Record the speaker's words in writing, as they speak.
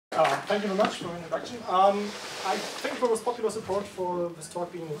Thank you very much for the introduction. I think there was popular support for this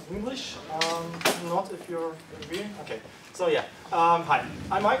talk being in English. Not if you're agreeing. Okay. So yeah. Hi.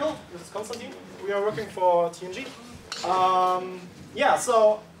 I'm Michael. This is Konstantin. We are working for TNG. Yeah.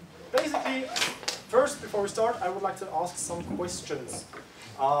 So basically, first before we start, I would like to ask some questions.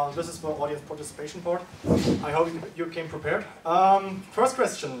 This is the audience participation part. I hope you came prepared. First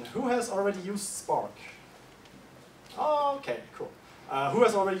question: who has already used Spark? Okay, cool. Who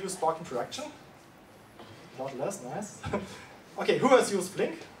has already used Spark in production? Not less, nice. Okay, who has used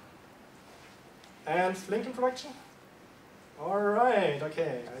Flink? And Flink in production? Alright,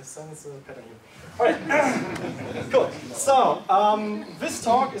 okay, I sense a pattern here. Alright, cool. So, this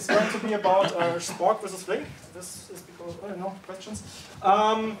talk is going to be about Spark versus Flink. This is because, I don't know, questions?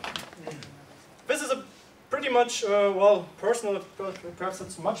 This is a pretty much, well, personal, perhaps not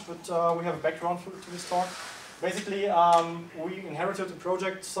too much, but we have a background to this talk. Basically, we inherited a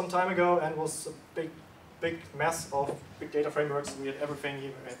project some time ago and was a big mess of big data frameworks. We had everything.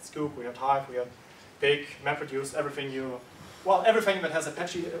 We had Scoop, we had Hive, we had Big, MapReduce, everything that has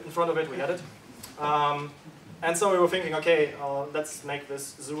Apache in front of it, we had it. And so we were thinking, okay, let's make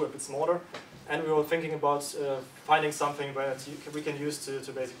this zoo a bit smaller. And we were thinking about finding something that we can use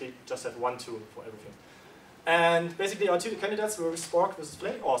to basically just have one tool for everything. And basically our two candidates were Spark versus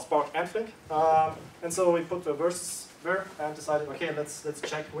Flink, or Spark and Flink. And so we put the versus there and decided, okay, let's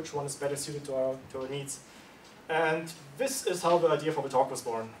check which one is better suited to our needs. And this is how the idea for the talk was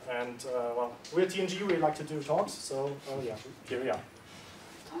born. And well, we're TNG, we like to do talks, so yeah, here we are.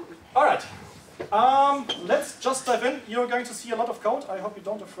 All right, let's just dive in. You're going to see a lot of code. I hope you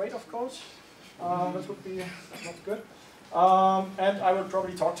don't afraid of code. That would be not good. And I will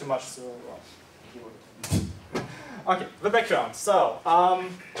probably talk too much, so you will. Okay, the background. So,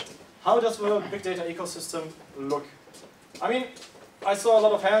 how does the big data ecosystem look? I mean, I saw a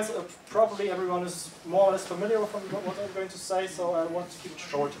lot of hands. Probably everyone is more or less familiar with what I'm going to say, so I want to keep it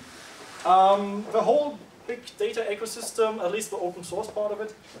short. The whole big data ecosystem, at least the open source part of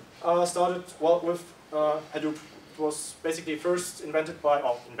it, started with Hadoop. It was basically first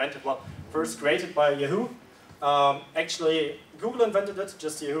first created by Yahoo. Actually, Google invented it,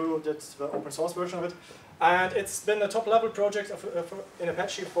 just Yahoo did the open source version of it. And it's been a top-level project in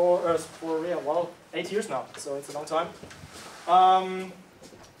Apache for yeah, well, 8 years now, so it's a long time.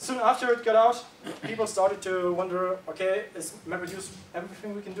 Soon after it got out, people started to wonder, okay, is MapReduce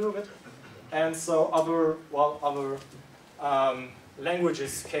everything we can do with it? And so other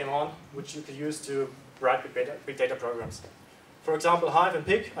languages came on, which you could use to write big data programs. For example, Hive and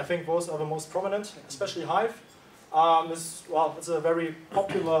Pig, I think those are the most prominent, especially Hive. It's a very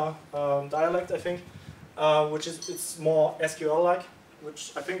popular dialect, I think. It's more SQL-like,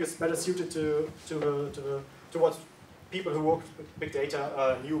 which I think is better suited to what people who work with big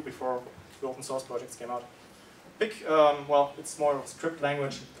data knew before the open source projects came out. Pig, well, it's more of a script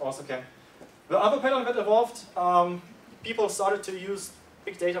language. It also can. The other pattern that evolved, people started to use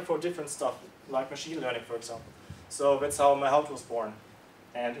big data for different stuff, like machine learning, for example. So that's how Meetup was born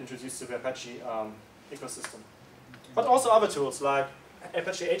and introduced to the Apache ecosystem. But also other tools like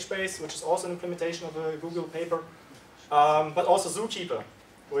Apache HBase, which is also an implementation of a Google paper, but also Zookeeper,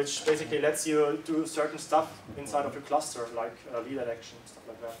 which basically lets you do certain stuff inside of your cluster, like lead action, stuff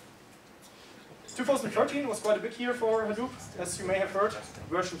like that. 2013 was quite a big year for Hadoop, as you may have heard.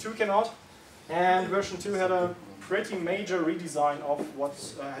 Version 2 came out, and version 2 had a pretty major redesign of what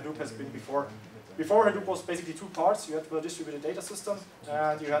Hadoop has been before. Before, Hadoop was basically two parts. You had the distributed data system,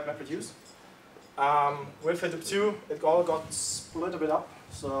 and you had MapReduce. With Hadoop 2, it all got split a bit up.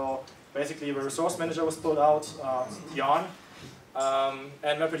 So basically, the resource manager was pulled out, Jahr, and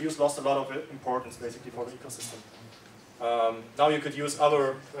MapReduce lost a lot of importance basically for the ecosystem. Now you could use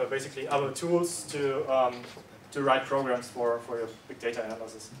other tools to write programs for your big data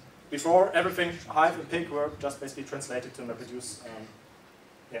analysis. Before, everything Hive and Pig were just basically translated to MapReduce.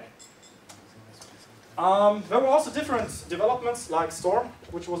 Yeah. There were also different developments like Storm,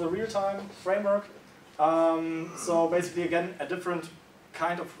 which was a real-time framework. So basically, again, a different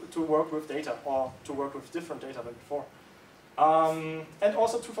kind of to work with data or to work with different data than before. And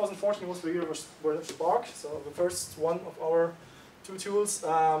also 2014 was the year where Spark, so the first one of our two tools,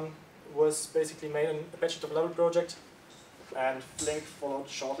 was basically made an Apache top-level project, and Flink followed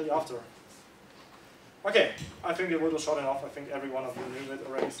shortly after. Okay, I think it was short enough. I think every one of you knew it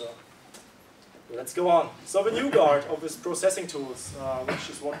already, so let's go on. So the new guard of these processing tools, which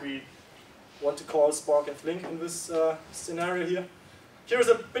is what we want to call Spark and Flink in this scenario here. Here is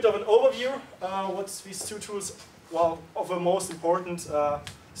a bit of an overview. What's these two tools? Well, of the most important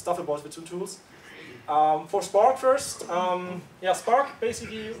stuff about the two tools. For Spark first, yeah, Spark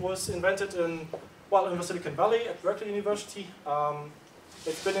basically was invented in Silicon Valley at Berkeley University.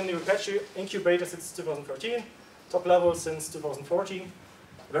 It's been in the Apache incubator since 2013, top level since 2014.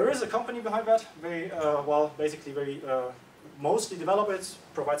 There is a company behind that. They, basically they mostly develop it,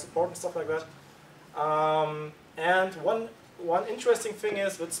 provide support and stuff like that. And one interesting thing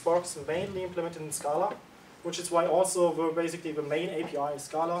is that Spark is mainly implemented in Scala, which is why also basically the main API is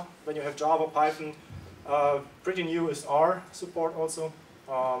Scala. Then you have Java, Python. Pretty new is R support also.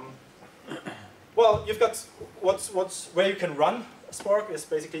 Well, you've got where you can run Spark is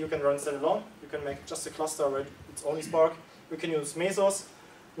basically you can run standalone. You can make just a cluster where it's only Spark. You can use Mesos,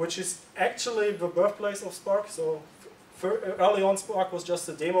 which is actually the birthplace of Spark. So early on, Spark was just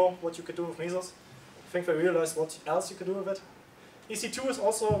a demo what you could do with Mesos. I think they realized what else you could do with it. EC2 is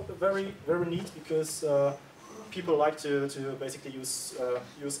also very neat because people like to basically use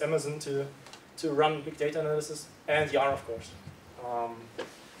Amazon to run big data analysis, and Jahr, of course.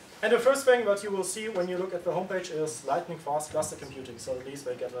 And the first thing that you will see when you look at the homepage is lightning fast cluster computing, so at least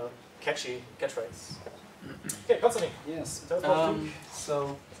they get a catchy catchphrase. Okay, Konstantin. Yes.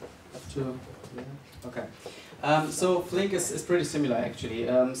 So, okay. So Flink is pretty similar actually.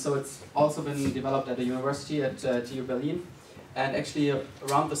 So it's also been developed at a university at TU Berlin, and actually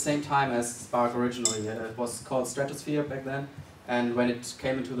around the same time as Spark originally. It was called Stratosphere back then, and when it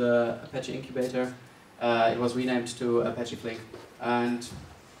came into the Apache incubator, it was renamed to Apache Flink. And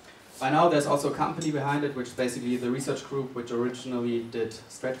by now there's also a company behind it, which is basically the research group which originally did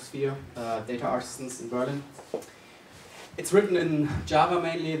Stratosphere, data artisans in Berlin. It's written in Java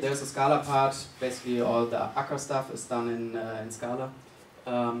mainly. There's a Scala part. Basically all the Akka stuff is done in Scala.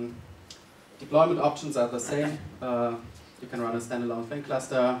 Deployment options are the same. You can run a standalone Flink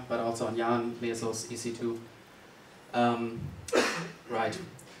cluster, but also on Yarn, Mesos, EC2. Right.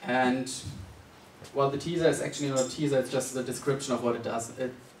 And well, the teaser is actually not a teaser, it's just the description of what it does.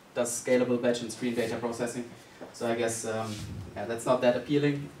 It does scalable batch and stream data processing. So I guess yeah, that's not that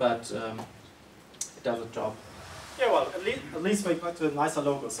appealing, but it does a job. Yeah, well, at least we got a nicer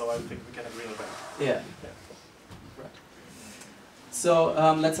logo, so I think we can agree on that. Yeah. Right. So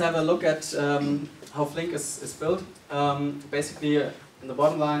let's have a look at how Flink is built. Basically, in the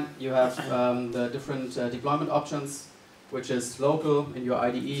bottom line, you have the different deployment options, which is local in your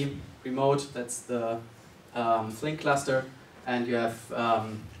IDE, remote, that's the Flink cluster, and you have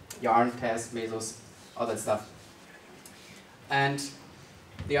Yarn, Test, Mesos, all that stuff. And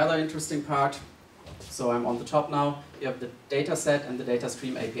the other interesting part, so I'm on the top now, you have the data set and the data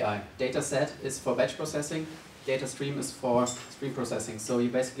stream API. Data set is for batch processing, data stream is for stream processing. So you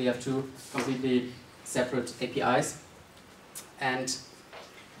basically have two completely separate APIs. And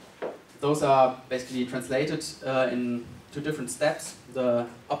those are basically translated in two different steps, the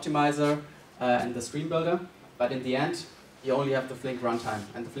optimizer and the stream builder. But in the end, you only have the Flink runtime.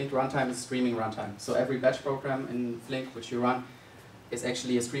 And the Flink runtime is streaming runtime. So every batch program in Flink which you run is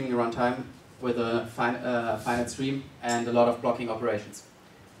actually a streaming runtime with a finite stream and a lot of blocking operations.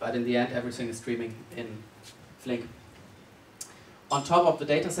 But in the end, everything is streaming in Flink. On top of the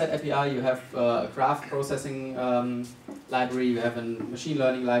dataset API, you have a graph processing library, you have a machine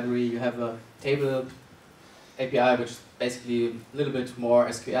learning library, you have a table API, which is basically a little bit more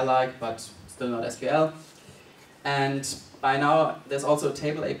SQL-like, but still not SQL. And by now, there's also a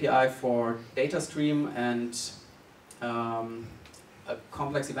table API for data stream and a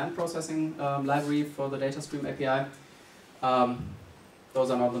complex event processing library for the data stream API. Those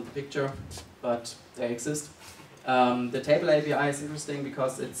are not in the picture, but they exist. The table API is interesting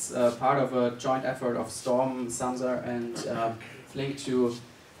because it's part of a joint effort of Storm, Samza, and Flink to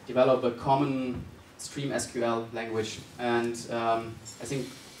develop a common stream SQL language. And I think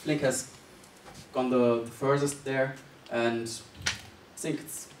Flink has gone the furthest there, and I think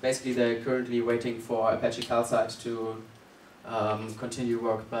it's basically they're currently waiting for Apache Calcite to continue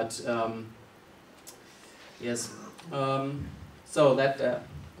work. But yes, so that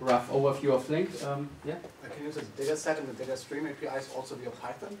rough overview of Flink. Yeah. Can you use the data set and the data stream APIs also via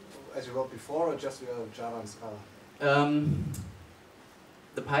Python, as you wrote before, or just via Java and Scala?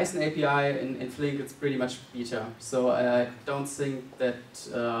 The Python API in Flink is pretty much beta, so I don't think that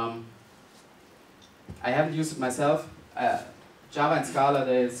I haven't used it myself. Java and Scala,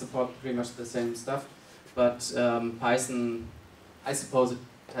 they support pretty much the same stuff, but Python, I suppose it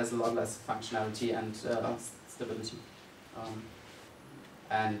has a lot less functionality and stability.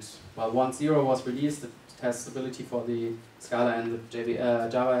 And well, 1.0 was released, it has stability for the Scala and the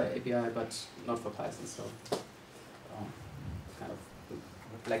Java API, but not for Python, so kind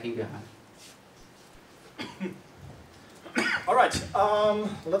of lagging behind. All right,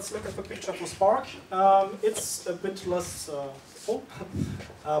 let's look at the picture for Spark. It's a bit less full,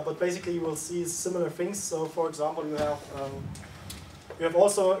 but basically you will see similar things. So, for example, you have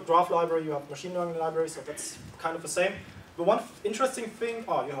also a graph library, you have machine learning library, so that's kind of the same. The one interesting thing,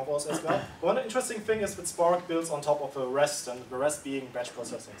 you have also as well. One interesting thing is that Spark builds on top of the REST, and the REST being batch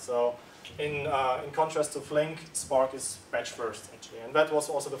processing. So, in contrast to Flink, Spark is batch first actually, and that was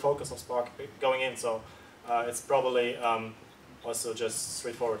also the focus of Spark going in. So, it's probably also just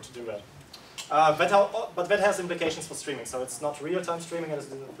straightforward to do that. But that has implications for streaming. So it's not real-time streaming as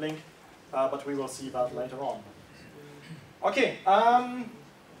it is in Flink, but we will see that later on. Okay.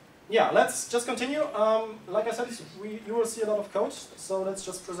 Yeah, let's just continue. Like I said, you will see a lot of code, so let's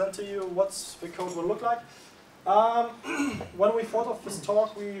just present to you what the code will look like. When we thought of this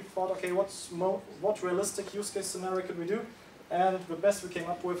talk, we thought, okay, what realistic use case scenario could we do? And the best we came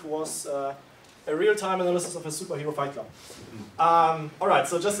up with was a real-time analysis of a superhero fight club. All right,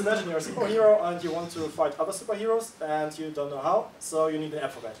 so just imagine you're a superhero and you want to fight other superheroes and you don't know how, so you need an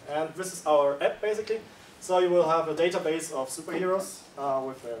app for that. And this is our app, basically. So you will have a database of superheroes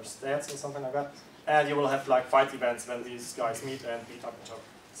with their stats or something like that, and you will have like fight events when these guys meet and beat up each other.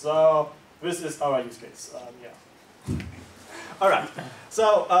 So this is our use case. Yeah. All right.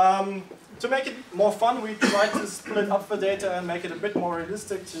 So to make it more fun, we tried to split up the data and make it a bit more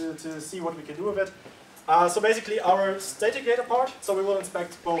realistic to see what we can do with it. So basically, our static data part. So we will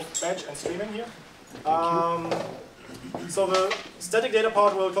inspect both batch and streaming here. So the static data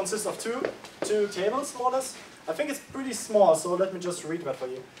part will consist of two tables, more or less. I think it's pretty small, so let me just read that for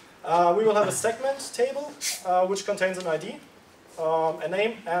you. We will have a segment table, which contains an ID, a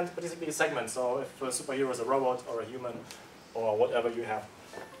name, and basically a segment. So if a superhero is a robot or a human or whatever you have.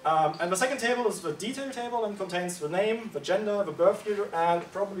 And the second table is the detail table and contains the name, the gender, the birth year, and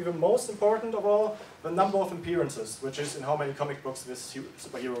probably the most important of all, the number of appearances, which is in how many comic books this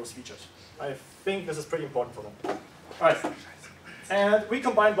superhero is featured. I think this is pretty important for them. Alright, and we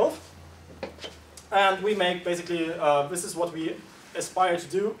combine both, and we make basically, this is what we aspire to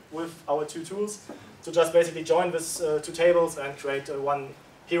do with our two tools, to just basically join these two tables and create one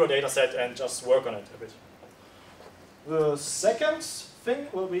hero data set and just work on it a bit. The second thing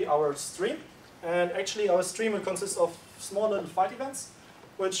will be our stream, and actually our stream will consist of small little fight events,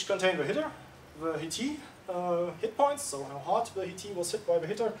 which contain the hitter, the hittee, hit points, so how hard the hittee was hit by the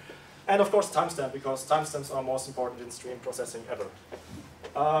hitter, and of course timestamp, because timestamps are most important in stream processing ever.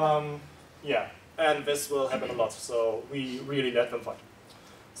 Yeah, and this will happen a lot, so we really let them fight.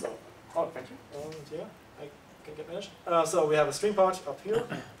 So, oh, thank you. Yeah, I can get managed. So we have a stream part up here.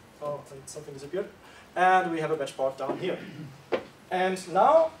 Oh, something disappeared. And we have a batch part down here. And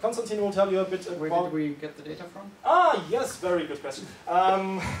now, Konstantin will tell you a bit about... Where did we get the data from? Ah, yes, very good question.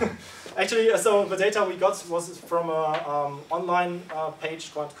 Actually, so the data we got was from an online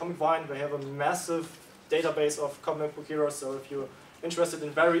page called Comic Vine. They have a massive database of comic book heroes, so if you're interested in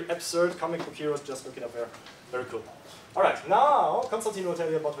very absurd comic book heroes, just look it up there. Very cool. All right, now Konstantin will tell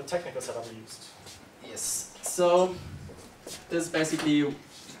you about the technical setup we used. Yes, so this is basically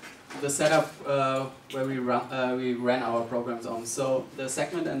the setup where we ran our programs on. So the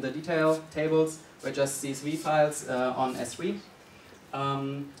segment and the detail tables were just CSV files on S3.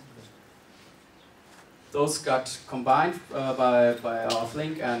 Those got combined by our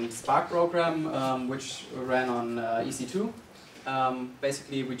Flink and Spark program, which ran on EC2.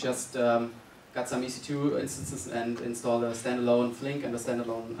 Basically, we just got some EC2 instances and installed a standalone Flink and a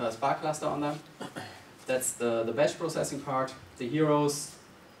standalone Spark cluster on them. That's the batch processing part. The heroes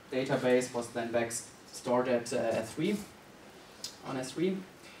database was then back stored at S3, on S3.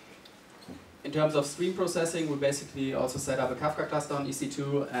 In terms of stream processing, we basically also set up a Kafka cluster on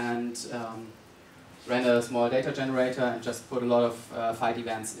EC2 and ran a small data generator and just put a lot of fight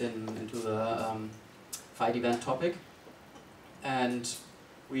events into the fight event topic. And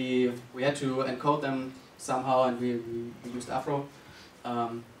we had to encode them somehow, and we used Afro.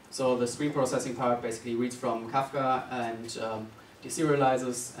 So the stream processing part basically reads from Kafka and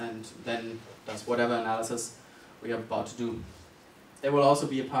deserializes and then does whatever analysis we are about to do. There will also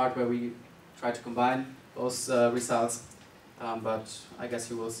be a part where we try to combine those results, but I guess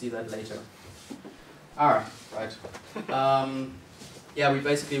you will see that later. Right. Yeah,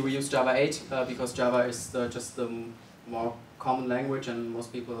 we use Java 8 because Java is just the more common language and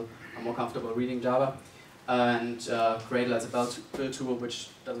most people are more comfortable reading Java. And Gradle as a build tool, which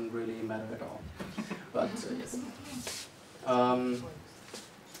doesn't really matter at all. But yes.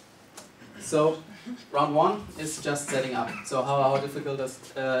 So round one is just setting up. So how difficult is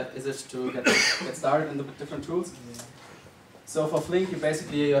it to get started in the different tools? So for Flink, you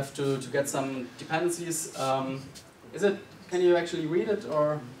basically have to get some dependencies. Can you actually read it,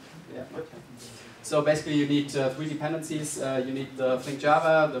 or? Yeah, okay. So basically you need 3 dependencies. You need the Flink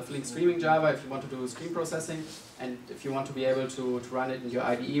Java, the Flink streaming Java if you want to do stream processing, and if you want to be able to run it in your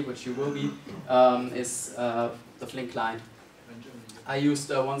IDE, which you will be, is the Flink client. I used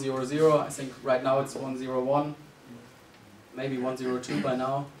 1.0.0, I think right now it's 1.0.1, maybe 1.0.2 by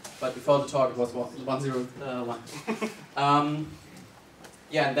now, but before the talk it was 1.0.1.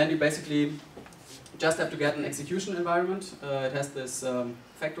 Yeah, and then you basically just have to get an execution environment. It has this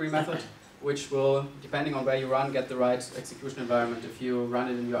factory method, which will, depending on where you run, get the right execution environment. If you run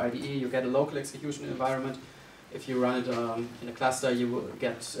it in your IDE, you get a local execution environment. If you run it in a cluster, you will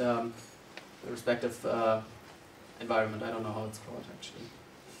get the respective environment. I don't know how it's called actually.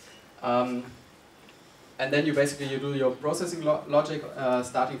 And then you basically do your processing logic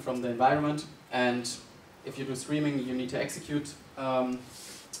starting from the environment. And if you do streaming, you need to execute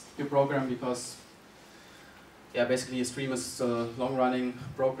your program because, yeah, basically a stream is a long-running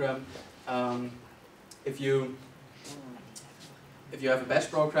program. If you have a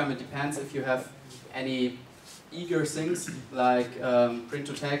batch program, it depends if you have any eager things like print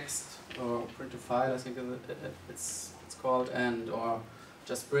to text or print to file, I think it's called, and or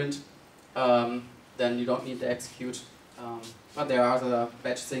just print. Then you don't need to execute. But there are other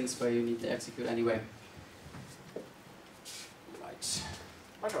batch things where you need to execute anyway. Right.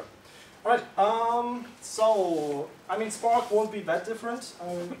 Okay. Alright, so, I mean, Spark won't be that different.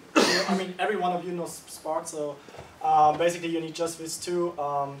 I mean, every one of you knows Spark, so basically you need just these 2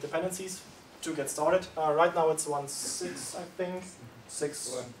 dependencies to get started. Right now it's 1.6, I think.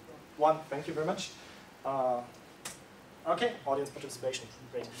 6.1, thank you very much. Okay, audience participation,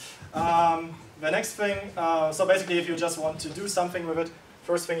 great. The next thing, so basically if you just want to do something with it,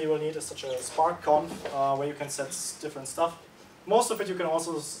 first thing you will need is such a Spark conf, where you can set different stuff. Most of it you can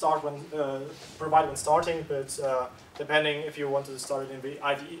also start provide when starting, but depending if you want to start it in the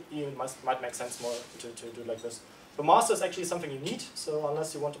IDE, it might make sense more to do it like this. The master is actually something you need, so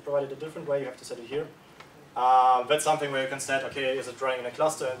unless you want to provide it a different way, you have to set it here. That's something where you can set, okay, is it running in a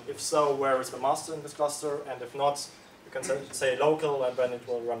cluster, and if so, where is the master in this cluster, and if not, you can say local, and then it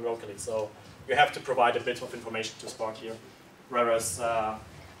will run locally. So you have to provide a bit of information to Spark here, whereas I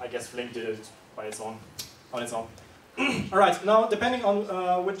guess Flink did it by its own, on its own. Alright, now depending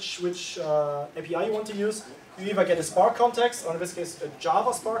on which API you want to use, you either get a Spark context, or in this case a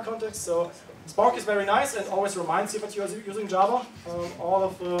Java Spark context. So Spark is very nice and always reminds you that you are using Java. All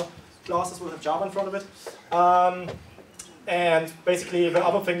of the classes will have Java in front of it. And basically the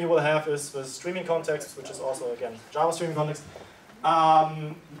other thing you will have is the streaming context, which is also, again, Java streaming context.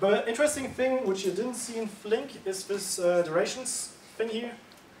 The interesting thing, which you didn't see in Flink, is this durations thing here.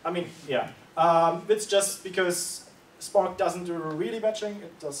 I mean, yeah. It's just because Spark doesn't do really batching,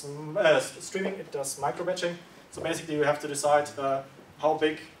 it does streaming, it does micro batching. So basically you have to decide how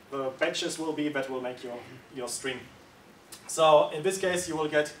big the batches will be that will make your stream. So in this case you will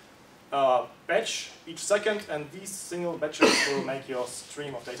get a batch each second, and these single batches will make your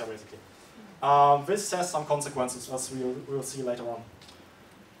stream of data basically. This has some consequences, as we'll see later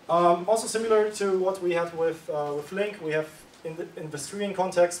on. Also similar to what we had with Flink, we have in the streaming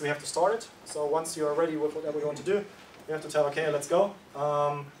context we have to start it. So once you are ready with whatever you want to do, you have to tell, okay, let's go.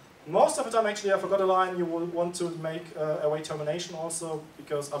 Most of the time, actually, I forgot a line. You will want to make await termination also,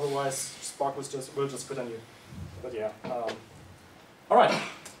 because otherwise Spark will just quit on you. But yeah. All right.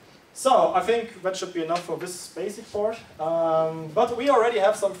 So I think that should be enough for this basic part. But we already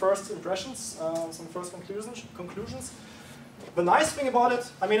have some first impressions, some first conclusions. The nice thing about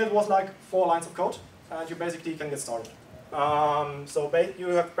it, I mean, it was like 4 lines of code, and you basically can get started. So you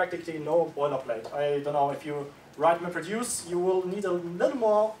have practically no boilerplate. I don't know, if you write MapReduce, you will need a little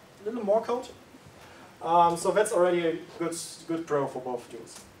more code. So that's already a good pro for both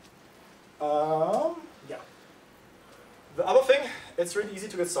tools. Yeah. The other thing, it's really easy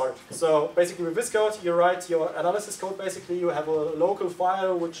to get started. So basically with this code, you write your analysis code. Basically, you have a local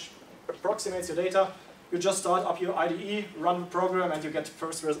file which approximates your data. You just start up your IDE, run the program, and you get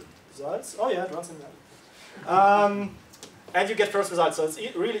first results. Oh yeah, it runs in there. And you get first results. So it's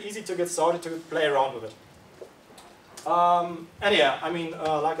really easy to get started to play around with it. And yeah, I mean,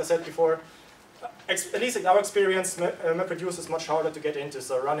 like I said before, at least in our experience, MapReduce is much harder to get into.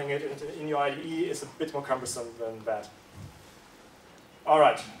 So running it in your IDE is a bit more cumbersome than that. All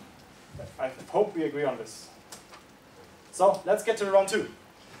right, I hope we agree on this. So let's get to round 2.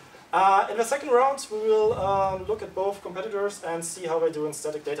 In the second round, we will look at both competitors and see how they do in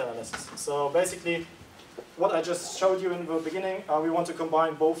static data analysis. So basically, what I just showed you in the beginning, we want to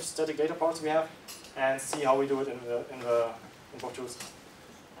combine both static data parts we have and see how we do it in both tools.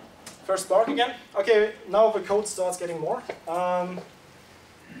 First Spark again. Okay, now the code starts getting more.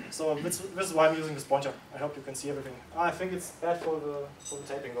 So this is why I'm using this pointer. I hope you can see everything. I think it's bad for the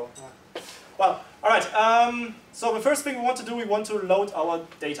taping though. Yeah. Well, all right. So the first thing we want to do, we want to load our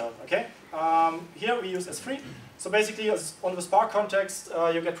data. Okay. Here we use S3. So basically, on the Spark context,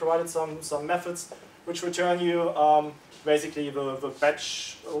 you get provided some methods which return you basically the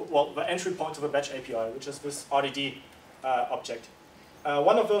batch, well, the entry point to the batch API, which is this RDD object.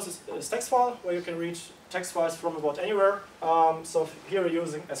 One of those is text file, where you can read text files from about anywhere. So here we're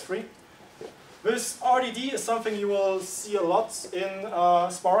using S3. This RDD is something you will see a lot in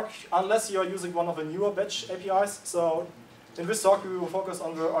Spark, unless you're using one of the newer batch APIs. So in this talk, we will focus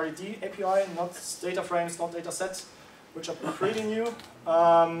on the RDD API, not data frames, not data sets, which are pretty new.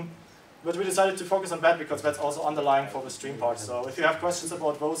 But we decided to focus on that because that's also underlying for the stream part. So if you have questions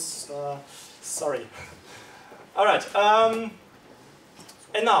about those, sorry. All right.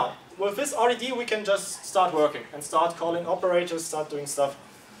 And now, with this RDD, we can just start working and start calling operators, start doing stuff.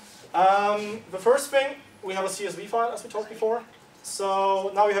 The first thing, we have a CSV file, as we talked before.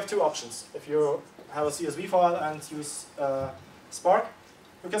 So now we have two options. If you have a CSV file and use Spark,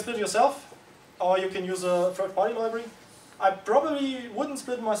 you can split it yourself, or you can use a third-party library. I probably wouldn't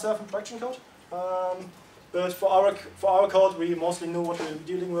split myself in production code, but for our code, we mostly knew what we were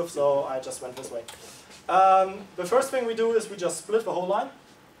dealing with, so I just went this way. The first thing we do is we just split the whole line.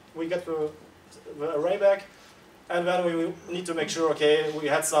 We get the array back, and then we need to make sure, okay, we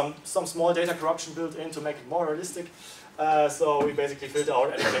had some small data corruption built in to make it more realistic. So we basically filter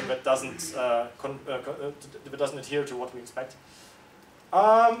out anything that doesn't adhere to what we expect.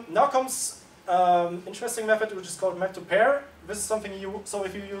 Now comes interesting method which is called map to pair. This is something so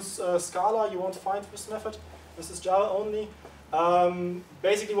if you use Scala, you won't find this method. This is Java only.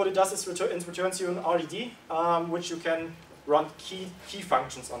 Basically what it does is it returns you an RDD, which you can run key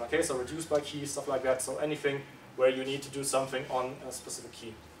functions on, okay? So reduce by key, stuff like that. So anything where you need to do something on a specific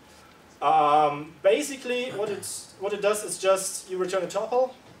key. Basically what it does is just you return a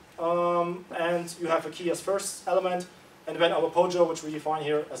tuple, and you have a key as first element, and then our POJO, which we define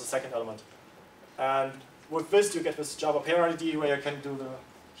here, as a second element. And with this, you get this Java pair RDD where you can do the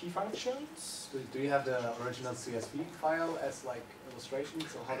key functions. Do you have the original CSV file as like illustration?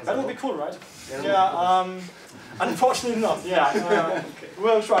 So how does that would be cool, right? Yeah. Unfortunately not. Yeah. Okay.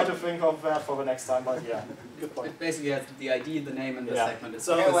 We'll try to think of that for the next time. But yeah, good point. It basically has the ID, the name, and the segment. It's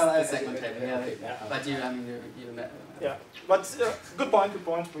so the segment table. Yeah. Okay. Yeah. But you, I mean, yeah. But good point. Good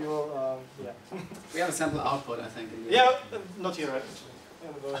point. We will. Yeah. We have a sample output, I think. Yeah. Not here. Right?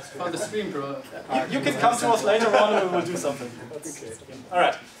 From the stream, bro. You can come to us later on and we'll do something. Okay. All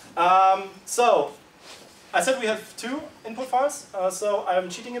right. So, I said we have two input files. So I'm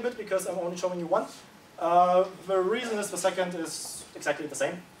cheating a bit because I'm only showing you one. The reason is the second is exactly the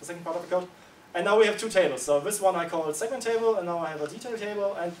same, the second part of the code. And now we have two tables. So this one I call it segment table, and now I have a detail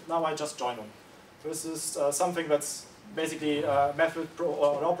table, and now I just join them. This is something that's basically a method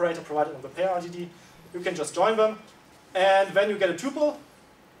or an operator provided on the pair RDD. You can just join them. And when you get a tuple,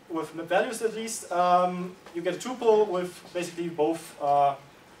 with values at least, you get a tuple with basically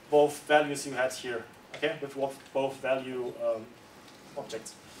both values you had here, okay, with both value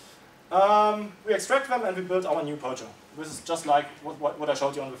objects. We extract them and we build our new POJO. This is just like what I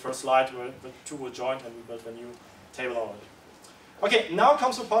showed you on the first slide, where the two were joined and we built a new table already. Okay, now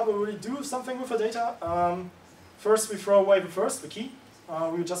comes the part where we really do something with the data. First we throw away the key.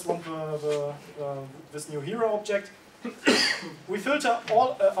 We just want this new hero object. We filter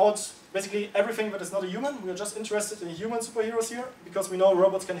out basically everything that is not a human. We are just interested in human superheroes here because we know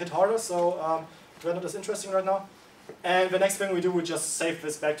robots can hit harder, so we're not as interesting right now. And the next thing we do, we just save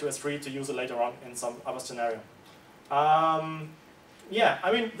this back to S3 to use it later on in some other scenario. Yeah,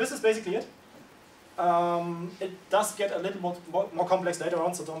 I mean, this is basically it. It does get a little more complex later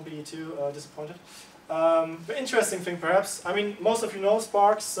on, so don't be too disappointed. The interesting thing, perhaps, I mean, most of you know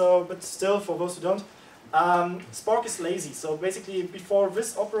Spark, but still, for those who don't, Spark is lazy. So basically, before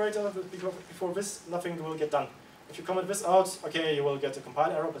this operator, before this, nothing will get done. If you comment this out, okay, you will get a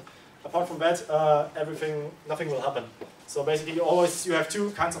compile error, but apart from that, nothing will happen. So basically, you have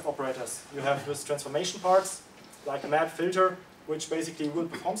two kinds of operators. You have this transformation parts, like map, filter, which basically will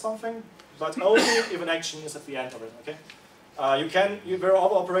perform something, but only if an action is at the end of it. Okay. There are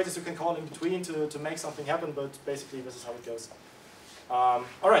other operators you can call in between to make something happen, but basically this is how it goes.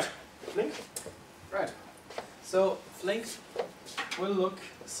 All right, Flink. Right. So Flink will look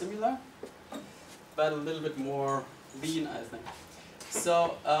similar, but a little bit more lean, I think.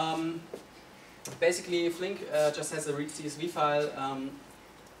 So basically, Flink just has a read CSV file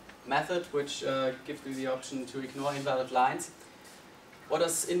method, which gives you the option to ignore invalid lines. What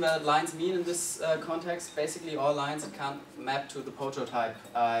does invalid lines mean in this context? Basically all lines that can't map to the POJO type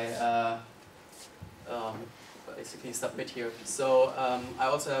I basically submit here. So I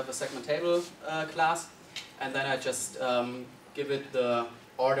also have a segmentable class, and then I just give it the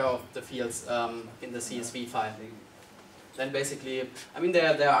order of the fields in the CSV file. Then basically, I mean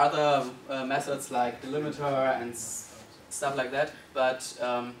there are other methods like delimiter and stuff like that, but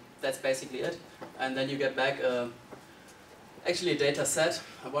that's basically it. And then you get back actually a data set.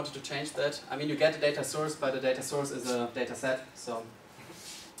 I wanted to change that. I mean you get a data source, but the data source is a data set. So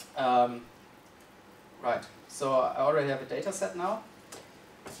right. So I already have a data set now.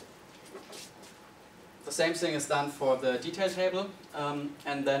 The same thing is done for the detail table,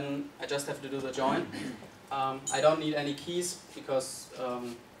 and then I just have to do the join. I don't need any keys because,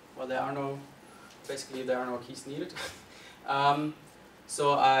 well, there are no keys needed.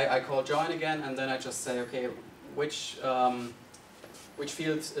 So I call join again, and then I just say, okay, which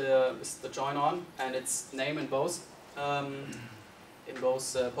field is the join on, and it's name in both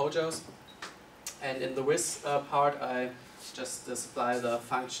POJOs. And in the with part, I just supply the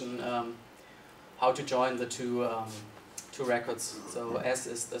function how to join the two records. So S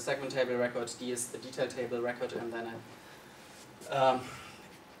is the segment table record, D is the detail table record, and then I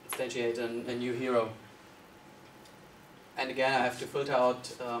instantiate a new hero. And again, I have to filter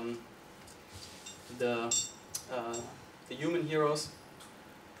out the human heroes.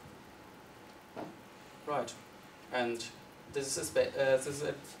 Right, and this is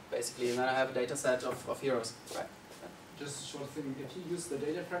it basically, and then I have a data set of heroes. Right. Just a short thing, if you use the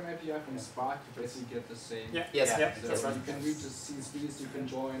data frame API from Spark, you basically get the same. Yeah. Yes. Yeah. Yeah. So Yes. you can read the CSVs, you can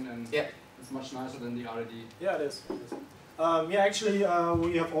join, and Yeah. it's much nicer than the RD. Yeah, it is. Yeah, actually,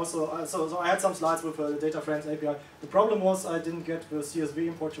 we have also, so I had some slides with the data frames API. The problem was I didn't get the CSV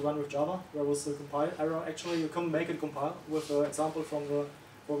import to run with Java. There was a compile error. Actually, you couldn't make it compile with an example from the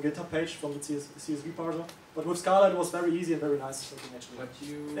GitHub page from the CSV parser. But with Scala, it was very easy and very nice. Actually, But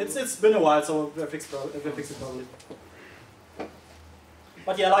you... it's been a while, so we'll fix it probably.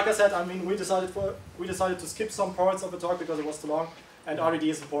 But yeah, like I said, I mean, we decided to skip some parts of the talk because it was too long, and RED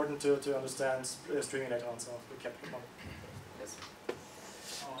is important to understand streaming later on, so we kept it on. Yes.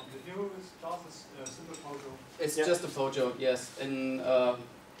 The hero class is simple POJO. It's just a POJO, yes. In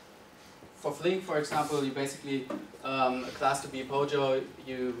for Flink, for example, you basically a class to be a POJO,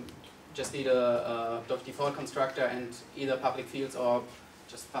 you just need a default constructor and either public fields or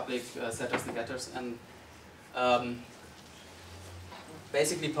just public setters and getters. And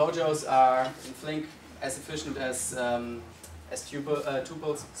basically, POJOs are in Flink as efficient as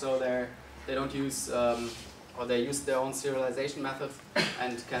tuples, so they don't use or they use their own serialization method,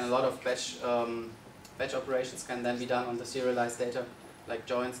 and a lot of batch operations can then be done on the serialized data, like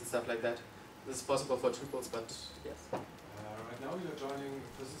joins and stuff like that. This is possible for tuples, but yes. Right now you're joining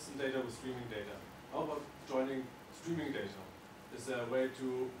persistent data with streaming data. How about joining streaming data? Is there a way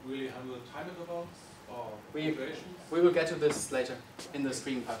to really handle time intervals or operations? We will get to this later in the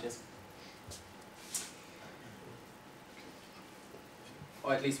streaming part, yes.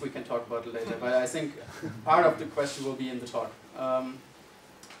 Or at least we can talk about it later, but I think part of the question will be in the talk.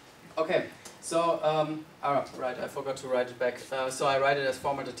 Okay, so, right, I forgot to write it back. So I write it as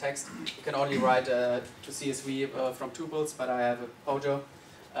formatted text. You can only write to CSV from tuples, but I have a POJO.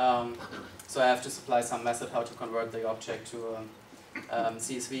 So I have to supply some method how to convert the object to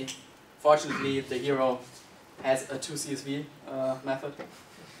CSV. Fortunately, the hero has a toCSV method.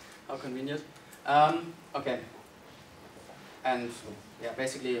 How convenient. Okay. And yeah,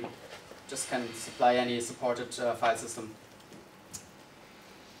 basically just can supply any supported file system.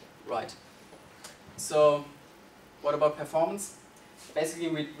 Right. So what about performance? Basically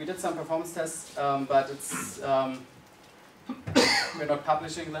we did some performance tests, but it's we're not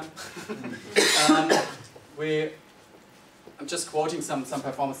publishing them. I'm just quoting some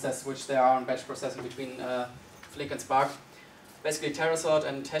performance tests which there are on batch processing between Flink and Spark. Basically Terrasort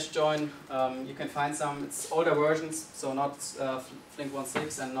and Testjoin, you can find some, it's older versions, so not Flink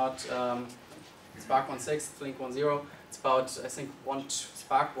 1.6 and not Spark 1.6, Flink 1.0. It's about, I think,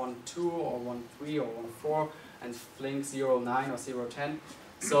 Spark 1.2 or 1.3 or 1.4 and Flink 0.9 or 0.10.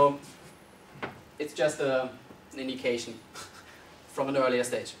 So it's just an indication from an earlier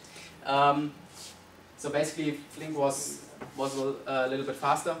stage. So basically Flink was a little bit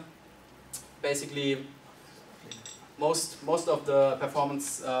faster. Basically most of the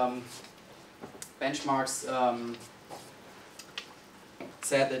performance benchmarks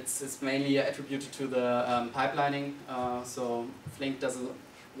said it's mainly attributed to the pipelining. So Flink does a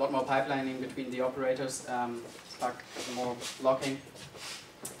lot more pipelining between the operators. Spark does more locking.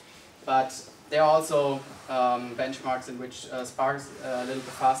 But there are also benchmarks in which Spark is a little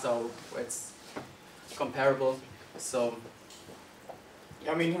bit faster, or it's comparable. So,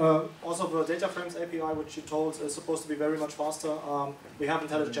 I mean, also the data frames API, which you told, is supposed to be very much faster. We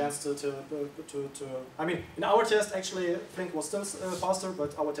haven't had a chance to I mean, in our test, actually, Flink was still faster,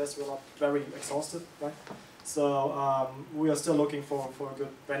 but our tests were not very exhaustive, right? So we are still looking for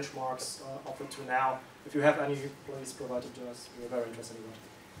good benchmarks of the two now. If you have any, please provide it to us. We're very interested in that.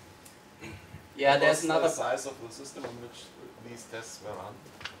 yeah, there's What's another. the size of the system on which these tests were run?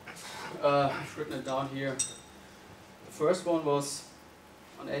 I've written it down here. The first one was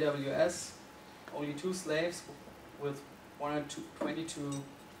on AWS, only 2 slaves with 122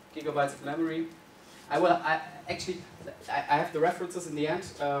 gigabytes of memory. I have the references in the end,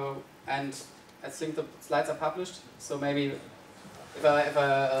 and I think the slides are published. So maybe if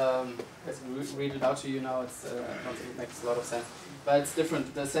I read it out to you now, it's I don't think it makes a lot of sense. But it's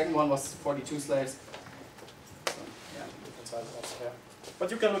different. The second one was 42 slaves. So, yeah. Different sizes also, yeah. But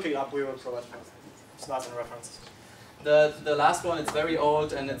you can look it up. We will provide slides and references. The last one, it's very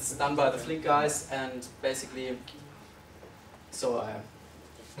old and it's done by the Flink guys, and basically, so I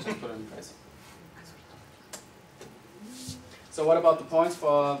just put it in place. So what about the points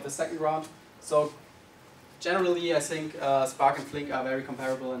for the second round? So generally I think Spark and Flink are very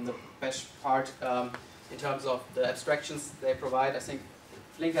comparable in the batch part in terms of the abstractions they provide. I think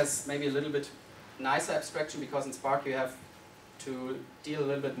Flink has maybe a little bit nicer abstraction, because in Spark you have to deal a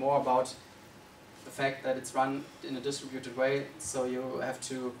little bit more about the fact that it's run in a distributed way, so you have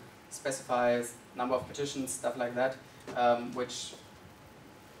to specify number of partitions, stuff like that, which,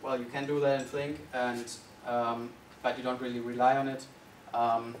 well, you can do that in Flink, and but you don't really rely on it.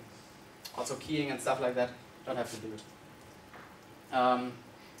 Also keying and stuff like that, don't have to do it.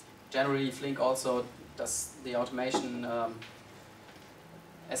 Generally, Flink also does the automation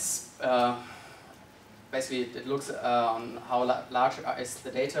as basically it looks on how large is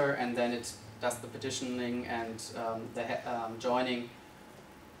the data, and then it does the partitioning and the joining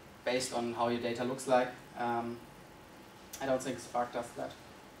based on how your data looks like. I don't think Spark does that.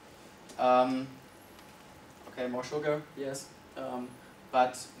 Okay, more sugar, yes.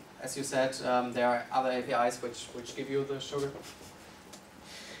 But as you said, there are other APIs which give you the sugar.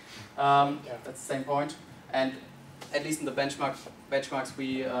 That's the same point. And at least in the benchmarks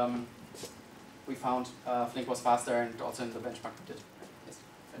we found Flink was faster, and also in the benchmark we did.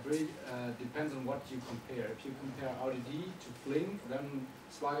 It really depends on what you compare. If you compare RDD to Flink, then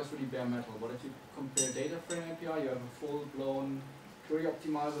Spark is really bare metal. But if you compare data frame API, you have a full-blown query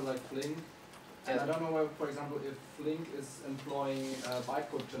optimizer like Flink. And I don't know whether, for example, if Flink is employing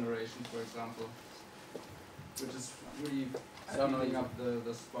bytecode generation, for example, which is really speeding up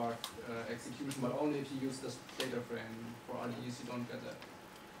the Spark execution, but only if you use this data frame. For RDDs, you don't get that.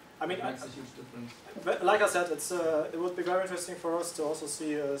 I mean, it makes a huge difference. Like I said, it would be very interesting for us to also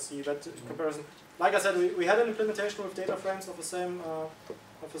see that comparison. Like I said, we had an implementation with data frames of the same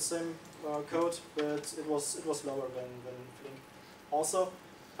code, but it was lower than Flink also.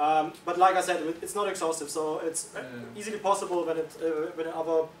 But like I said, it's not exhaustive, so it's easily possible when in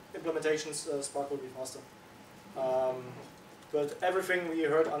other implementations Spark will be faster. But everything we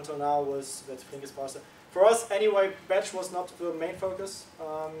heard until now was that Flink is faster. For us, anyway, batch was not the main focus.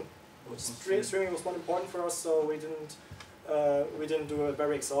 Streaming was not important for us, so we didn't do a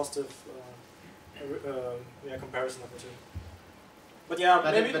very exhaustive comparison of the two. But yeah,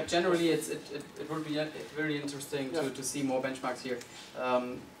 but generally, it would be very interesting to see more benchmarks here.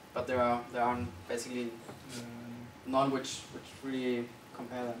 But there aren't basically none which really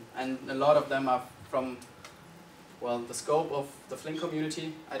compare them, and a lot of them are from, well, the scope of the Flink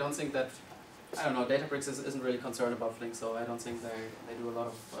community. I don't think that, I don't know, Databricks isn't really concerned about Flink, so I don't think they do a lot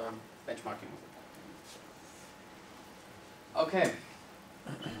of benchmarking. Okay,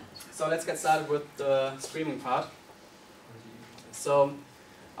 so let's get started with the streaming part. So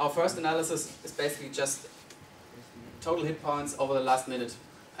our first analysis is basically just total hit points over the last minute,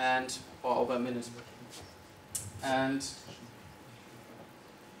 or over a minute. And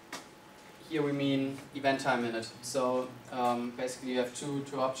here we mean event time minute. So basically you have two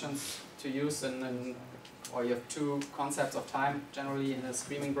options to use, or you have two concepts of time. Generally in a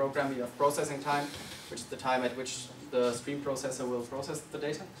streaming program you have processing time, which is the time at which the stream processor will process the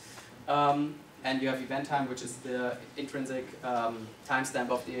data. And you have event time, which is the intrinsic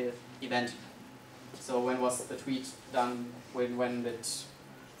timestamp of the event. So when was the tweet done, when did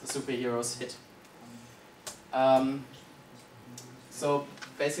the superheroes hit. So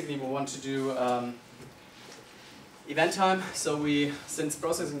basically we want to do event time. So since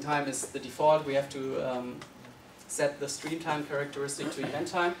processing time is the default, we have to set the stream time characteristic to event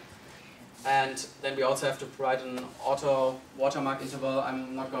time. And then we also have to provide an auto watermark interval.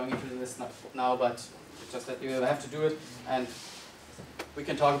 I'm not going into this now, but just that you have to do it. And we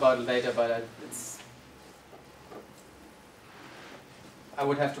can talk about it later, but I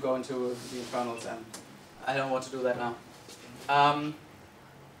would have to go into the internals, and I don't want to do that now.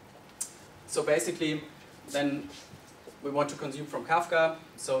 So basically, then we want to consume from Kafka.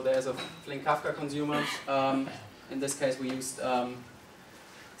 So there's a Flink Kafka consumer. In this case, we used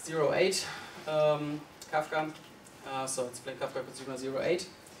 08 Kafka. So it's Flink Kafka consumer 08.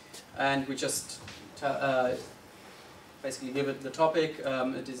 And we just basically give it the topic,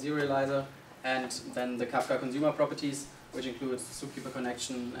 a deserializer, and then the Kafka consumer properties, which includes zookeeper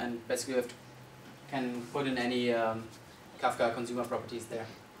connection, and basically you can put in any Kafka consumer properties there.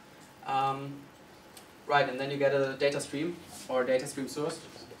 Right, and then you get a data stream, or data stream source,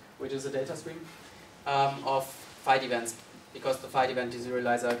 which is a data stream of fight events, because the fight event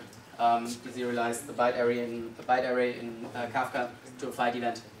deserializer deserialized the byte array in Kafka to a fight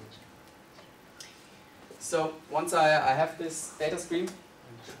event. So once I have this data stream,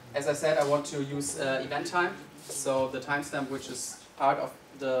 as I said, I want to use event time, so the timestamp which is part of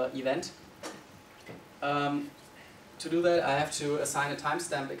the event. To do that, I have to assign a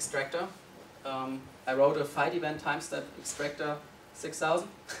timestamp extractor. I wrote a fight event timestamp extractor 6000,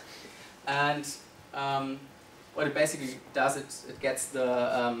 and what it basically does, it gets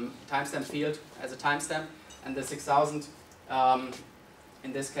the timestamp field as a timestamp, and the 6000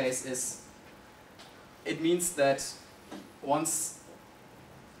 in this case it means that once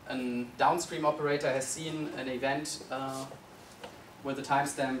a downstream operator has seen an event with a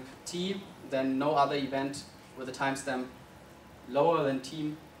timestamp t, then no other event with a timestamp lower than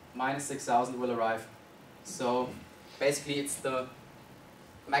t minus 6000 will arrive. So basically it's the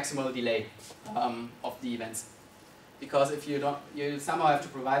maximal delay of the events. Because if you don't, you somehow have to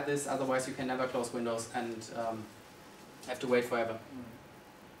provide this, otherwise you can never close windows and have to wait forever.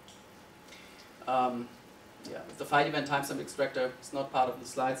 Yeah, the fight event timestamp extractor is not part of the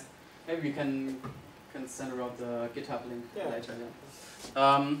slides. Maybe we can send around the GitHub link later.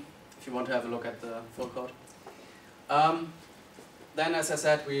 Yeah. If you want to have a look at the full code. Then, as I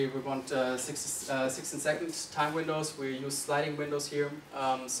said, we want 16-second time windows. We use sliding windows here.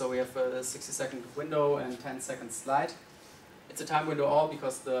 So we have a 60-second window and 10-second slide. It's a time window all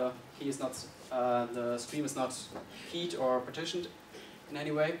because the key is not, the stream is not keyed or partitioned in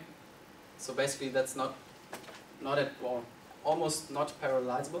any way. So basically, that's not at all, almost not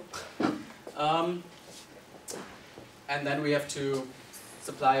parallelizable. And then we have to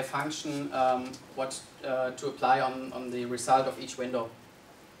supply a function to apply on the result of each window.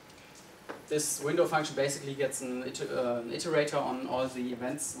 This window function basically gets an iterator on all the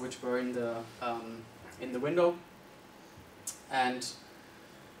events which were in the window, and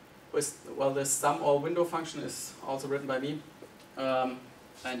this sum all window function is also written by me,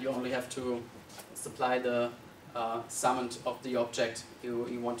 and you only have to supply the summand of the object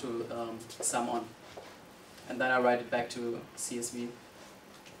you want to sum on, and then I write it back to CSV.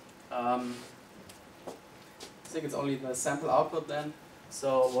 I think it's only the sample output then.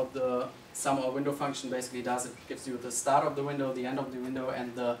 So what the sum or window function basically does, it gives you the start of the window, the end of the window,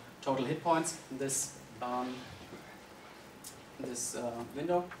 and the total hit points in this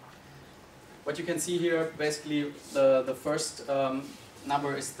window. What you can see here, basically the first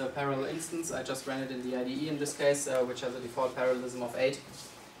number is the parallel instance. I just ran it in the IDE in this case, which has a default parallelism of 8.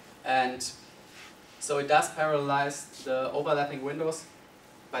 And so it does parallelize the overlapping windows,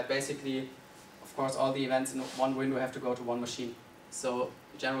 but basically, of course, all the events in one window have to go to one machine. So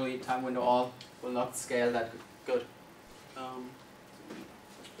generally, time window all will not scale that good.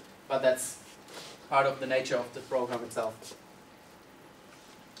 But that's part of the nature of the program itself.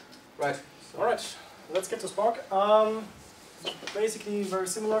 Right. All right, let's get to Spark. Basically, very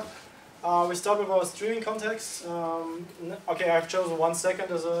similar. We start with our streaming context. Okay, I've chosen 1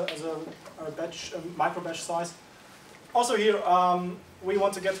 second as a batch, micro batch size. Also here, we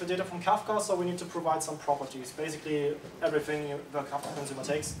want to get the data from Kafka, so we need to provide some properties. Basically, everything the Kafka consumer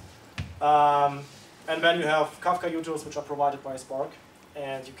takes. And then you have Kafka utils, which are provided by Spark,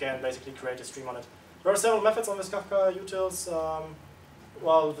 and you can basically create a stream on it. There are several methods on this Kafka utils.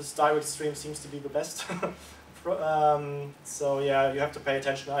 Well, this direct stream seems to be the best. So yeah, you have to pay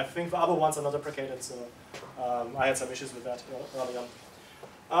attention. I think the other ones are not deprecated, so I had some issues with that early on.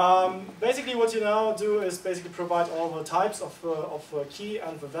 Basically what you now do is basically provide all the types of key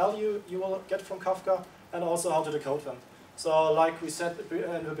and the value you will get from Kafka, and also how to decode them. So like we said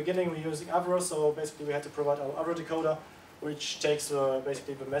in the beginning, we're using other, so basically we had to provide our other decoder, which takes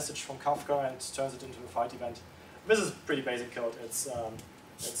basically the message from Kafka and turns it into a fight event. This is pretty basic code. It's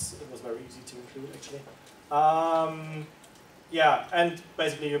it was very easy to include actually. Yeah, and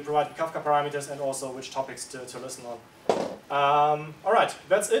basically you provide Kafka parameters and also which topics to listen on. All right,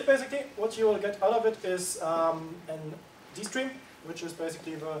 that's it basically. What you will get out of it is an dstream, which is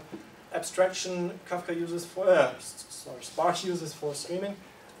basically the abstraction Kafka uses for, Spark uses for streaming.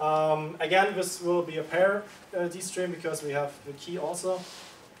 Again, this will be a pair dstream because we have the key also,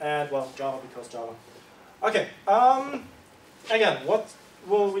 and well, Java because Java. Okay. Again, what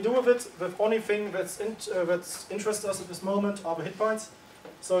will we do with it? The only thing that's interests us at this moment are the hit points.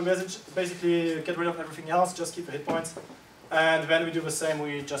 So we basically get rid of everything else, just keep the hit points. And then we do the same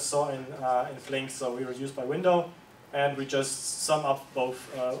we just saw in Flink. So we reduce by window, and we just sum up both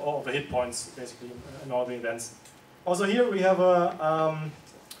all of the hit points basically in all the events. Also here we have a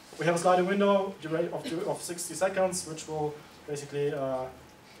sliding window of 60 seconds, which will basically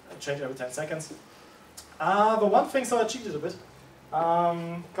change every 10 seconds. The one thing, so I cheated a bit.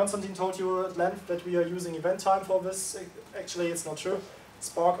 Konstantin told you at length that we are using event time for this. Actually, it's not true.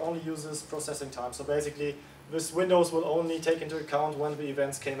 Spark only uses processing time. So basically, this windows will only take into account when the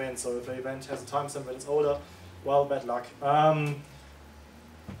events came in. So if the event has a timestamp that it's older, well, bad luck.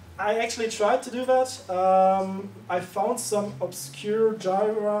 I actually tried to do that. I found some obscure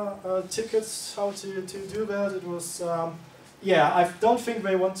Jira tickets how to do that. It was, yeah, I don't think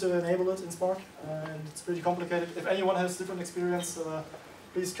they want to enable it in Spark, and it's pretty complicated. If anyone has different experience,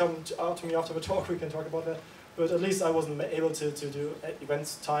 please come out to me after the talk, we can talk about that. But at least I wasn't able to do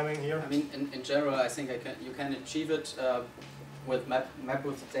event timing here. I mean, in general, I think you can achieve it with map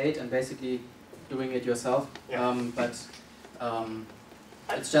with date and basically doing it yourself. Yeah.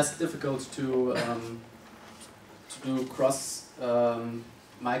 It's just difficult to do cross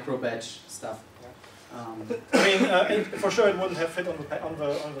micro batch stuff. I mean, for sure it wouldn't have fit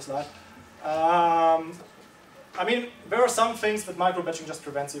on the slide. I mean, there are some things that micro batching just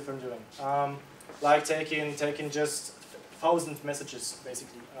prevents you from doing, like taking just 1,000 messages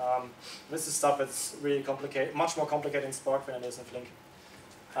basically. This is stuff that's really complicated, much more complicated in Spark than it is in Flink.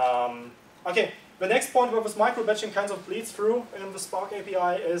 Okay, the next point where this micro batching kind of bleeds through in the Spark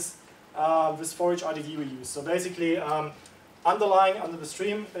API is this for each RDD we use. So basically, underlying under the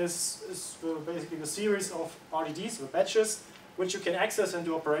stream is basically the series of RDDs, the batches, which you can access and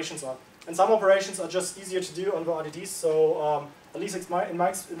do operations on. And some operations are just easier to do on the RDDs, so at least in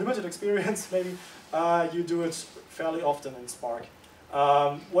my limited experience, maybe you do it fairly often in Spark.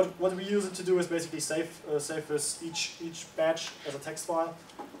 What we use it to do is basically save this each batch as a text file,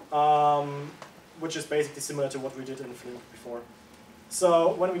 which is basically similar to what we did in Flink before.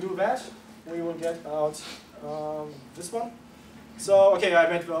 So when we do that, we will get out this one. So okay, I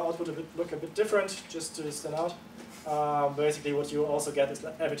made the output look a bit different, just to stand out. Basically, what you also get is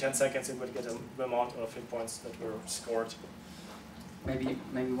that every 10 seconds you will get the amount of hit points that were scored. Maybe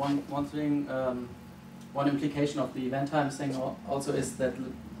one thing, one implication of the event time thing also is that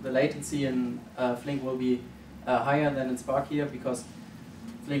the latency in Flink will be higher than in Spark here, because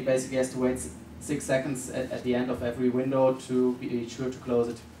Flink basically has to wait 6 seconds at the end of every window to be sure to close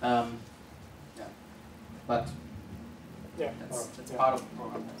it. Yeah, but yeah, that's part of the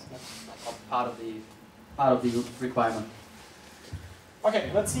program. Part of the requirement.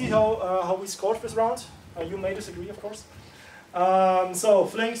 Okay, let's see how we scored this round. You may disagree, of course. So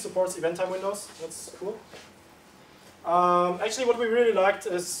Flink supports event time windows. That's cool. Actually, what we really liked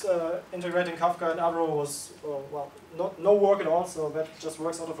is integrating Kafka and Avro was well, no work at all. So that just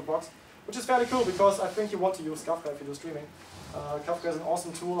works out of the box, which is fairly cool because I think you want to use Kafka if you do streaming. Kafka is an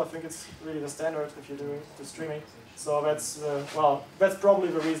awesome tool. I think it's really the standard if you're doing the streaming. So that's well, that's probably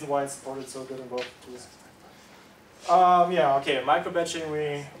the reason why it's supported so good in both tools. Yeah, okay, micro batching,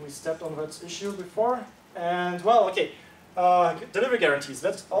 we stepped on that issue before. And well, okay, delivery guarantees,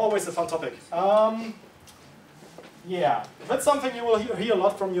 that's always a fun topic. Yeah, that's something you will hear a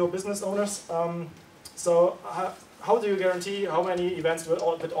lot from your business owners. So how do you guarantee how many events that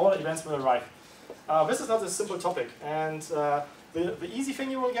all events will arrive? This is not a simple topic, and the easy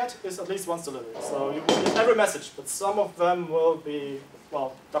thing you will get is at least once delivered. So you will get every message, but some of them will be,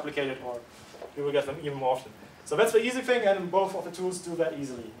 well, duplicated, or you will get them even more often. So that's the easy thing, and both of the tools do that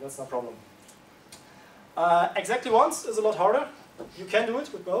easily. That's no problem. Exactly once is a lot harder. You can do it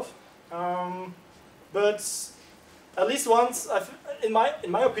with both, but at least once, in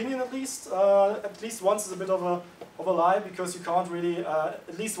my opinion at least once is a bit of a lie, because you can't really.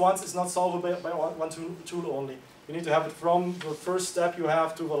 At least once is not solvable by one tool only. You need to have it from the first step you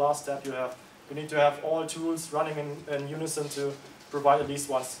have to the last step you have. You need to have all tools running in unison to provide at least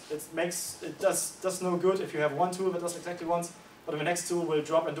once. It does no good if you have one tool that does exactly once, but the next tool will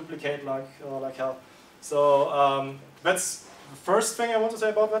drop and duplicate like hell. So that's the first thing I want to say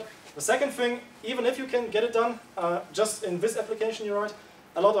about that. The second thing, even if you can get it done, just in this application you write,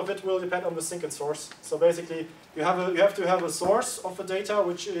 a lot of it will depend on the sink and source. So basically, you have to have a source of the data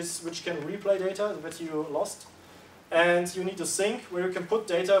which can replay data that you lost, and you need a sink where you can put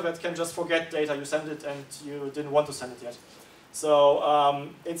data that can just forget data you sent it and you didn't want to send it yet. So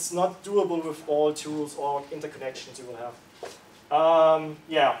it's not doable with all tools or interconnections you will have.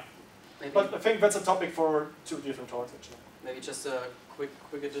 Yeah, Maybe, but I think that's a topic for 2 different talks actually. maybe just a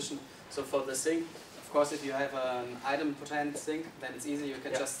quick addition. So for the sync, of course, if you have an idempotent sync, then it's easy. You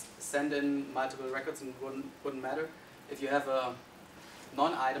can just send in multiple records and it wouldn't matter. If you have a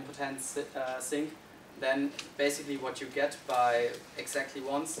non-idempotent sync, then basically what you get by exactly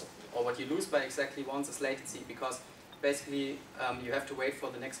once, or what you lose by exactly once, is latency, because basically you have to wait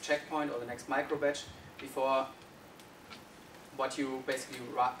for the next checkpoint or the next micro batch before what you basically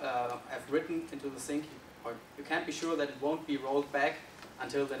have written into the sync, or you can't be sure that it won't be rolled back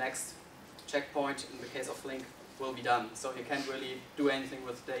until the next checkpoint, in the case of Flink, will be done. So you can't really do anything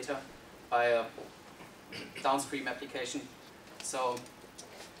with data by a downstream application. So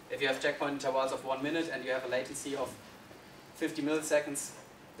if you have checkpoint intervals of 1 minute and you have a latency of 50 milliseconds,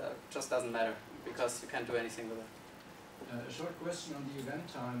 that just doesn't matter, because you can't do anything with it. A short question on the event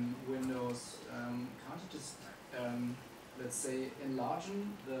time windows. Can't you just, let's say, enlarge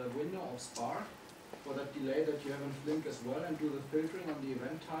the window of Spark for that delay that you have in Flink as well, and do the filtering on the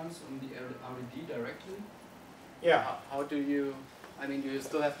event times on the RDD directly? Yeah. How do you, I mean, you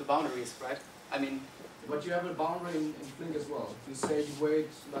still have the boundaries, right? I mean, but you have a boundary in Flink as well. You say you wait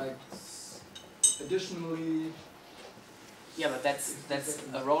like additionally. yeah, but that's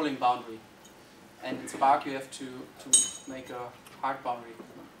a rolling boundary. And in Spark you have to make a hard boundary.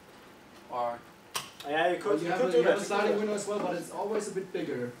 Or Yeah, you could, you have a sliding window as well, but it's always a bit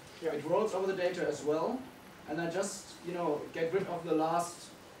bigger. Yeah. It rolls over the data as well, and I just, you know, get rid of the last,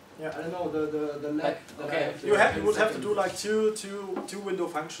 I don't know, the lag. okay. You would have to do like two window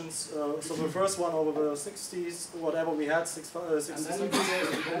functions. So the first one over the 60s, whatever we had, 60s. And then you do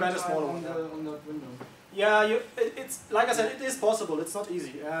the and then a smaller on one. on that window. Yeah, it's like I said, it is possible. It's not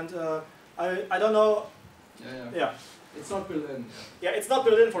easy, and I don't know. Yeah. It's not built in. Yeah, it's not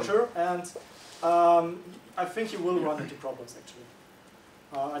built in for sure, and I think you will run into problems actually.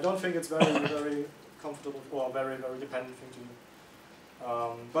 I don't think it's very comfortable or very dependent thing to do.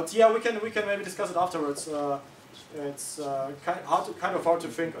 But yeah, we can maybe discuss it afterwards. It's kind of hard to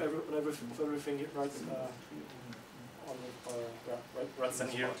think everything right on the right then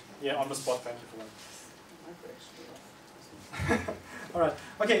here. Yeah, on the spot. Thank you for that. All right.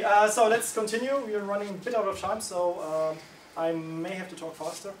 Okay. So let's continue. We are running a bit out of time, so I may have to talk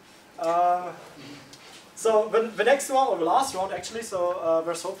faster. So the next round, or the last round actually, so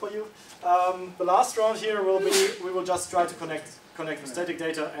there's hope for you. The last round here will be, we will just try to connect the static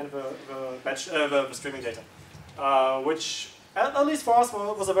data and the streaming data, which at least for us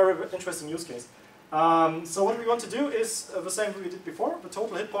was a very interesting use case. So what we want to do is the same we did before, the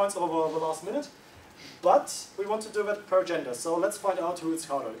total hit points over the last minute, but we want to do that per gender. So let's find out who is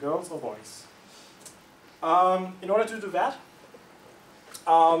harder, girls or boys. In order to do that,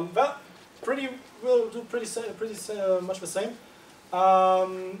 we'll do pretty much the same.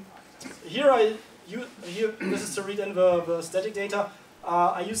 Here this is to read in the static data.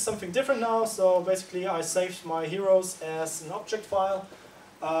 I use something different now, so basically I saved my heroes as an object file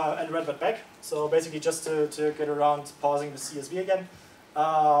and read that back. So basically just to get around pausing the CSV again.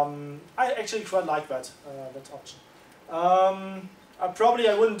 I actually quite like that option.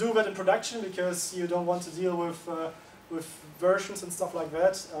 I wouldn't do that in production because you don't want to deal with versions and stuff like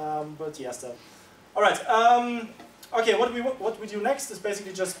that. But yes, that. All right. Okay. What we do next is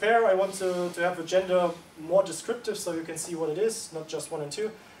basically just pair. I want to have the gender more descriptive, so you can see what it is, not just 1 and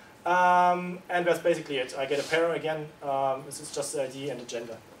 2. And that's basically it. I get a pair again. This is just the ID and the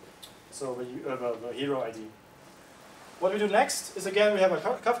gender. So the hero ID. What we do next is again we have a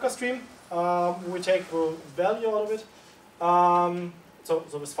Kafka stream. We take the value out of it. So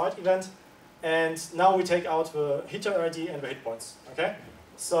this fight event. And now we take out the hitter ID and the hit points. Okay.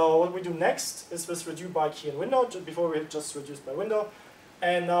 So what we do next is this reduce by key and window. Before we just reduced by window,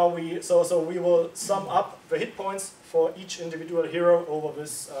 and now we will sum up the hit points for each individual hero over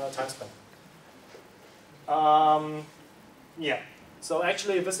this time span. Yeah. So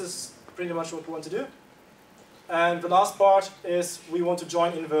actually, this is pretty much what we want to do. And the last part is we want to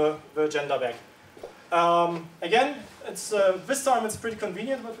join in the gender back. Again, it's this time it's pretty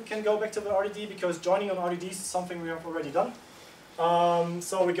convenient that we can go back to the RDD because joining on RDD is something we have already done.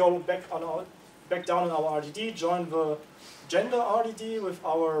 So we go back down on our RDD, join the gender RDD with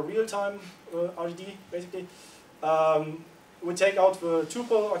our real-time RDD basically. we take out the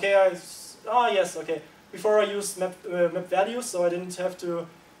tuple. Okay, yes, okay. Before I used map values, so I didn't have to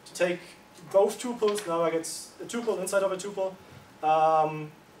take both tuples. Now I get a tuple inside of a tuple.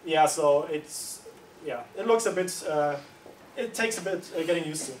 Yeah, so it looks a bit. It takes a bit getting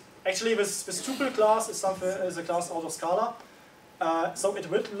used to. Actually, this tuple class is a class out of Scala, so it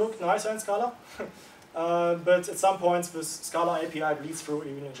will look nicer in Scala. But at some points, this Scala API bleeds through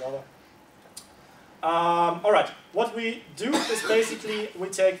even in Java. All right, what we do is basically we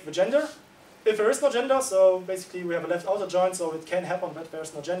take the gender. If there is no gender, so basically we have a left outer join, so it can happen that there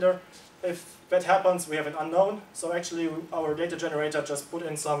is no gender. If that happens, we have an unknown. So actually, our data generator just put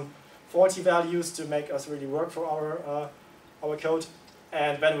in some faulty values to make us really work for our code,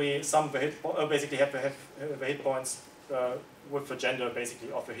 and then we sum the basically have the hit points with the gender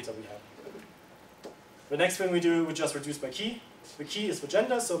basically of the hitter we have. The next thing we do, we just reduce by key. The key is the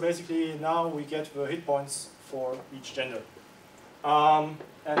gender, so basically now we get the hit points for each gender. And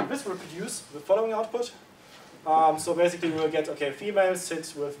this will produce the following output. So basically we'll get, okay, females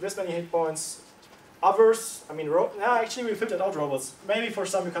hit with this many hit points. Others, I mean, actually we filtered out robots. Maybe for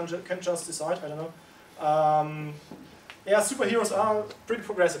some you can just decide, I don't know. Yeah, superheroes are pretty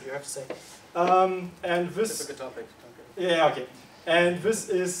progressive, you have to say. And this... Typical topic. Yeah, okay. And this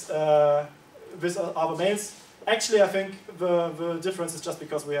is... these are the males. Actually, I think the difference is just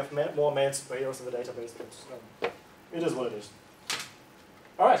because we have more male superheroes in the database, but it is what it is.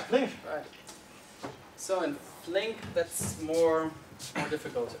 All right, Flink. Right. So in Flink, that's more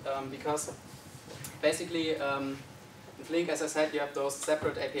difficult because basically in Flink, as I said, you have those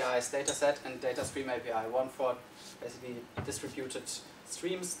separate APIs, dataset and data stream API. One for basically distributed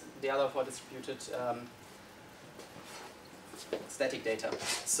streams, the other for distributed static data.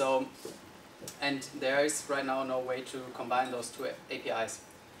 So, and there is right now no way to combine those two APIs.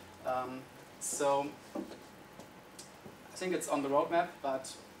 So I think it's on the roadmap,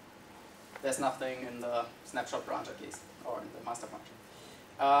 but there's nothing in the snapshot branch at least, or in the master branch.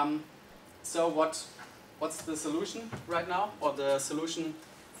 So what's the solution right now, or the solution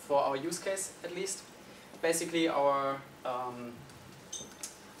for our use case at least? Basically our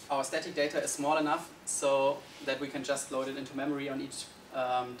static data is small enough so that we can just load it into memory on each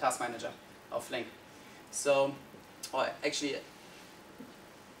task manager of Flink. So, or actually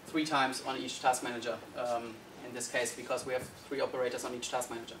 3 times on each task manager in this case, because we have 3 operators on each task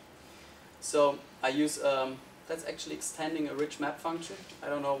manager. So I use, that's actually extending a rich map function. I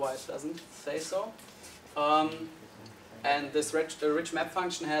don't know why it doesn't say so. And this rich map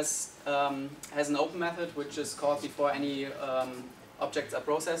function has an open method which is called before any objects are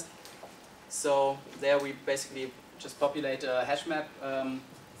processed. So there we basically just populate a hash map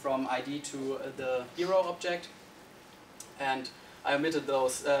from ID to the hero object, and I omitted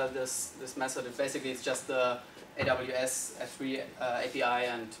those this method. Basically, it's just the AWS F3 API,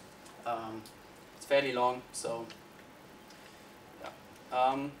 and it's fairly long. So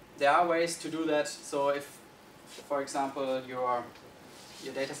yeah. There are ways to do that. So if, for example, your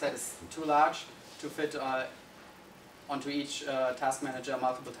dataset is too large to fit onto each task manager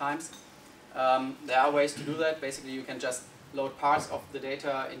multiple times, there are ways to do that. Basically, you can just load parts of the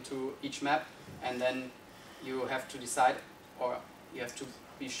data into each map, and then you have to decide, or you have to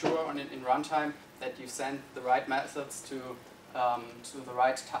be sure in runtime that you send the right methods to the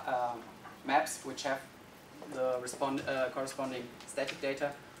right maps which have the corresponding static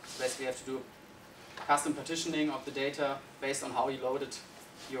data. So basically, you have to do custom partitioning of the data based on how you loaded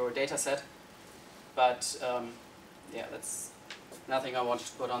your data set. But yeah, that's nothing I wanted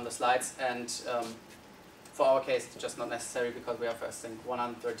to put on the slides. And for our case, it's just not necessary because we have, I think,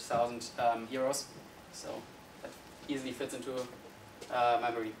 130,000 euros. So that easily fits into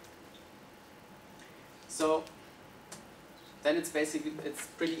memory. So then it's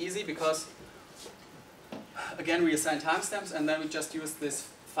pretty easy because, again, we assign timestamps, and then we just use this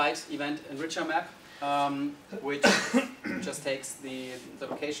fight event enricher map, which just takes the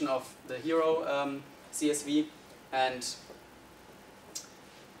location of the hero CSV and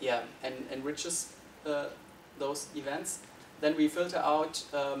yeah, and enriches those events. Then we filter out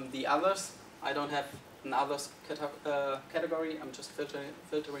the others. I don't have an others category. I'm just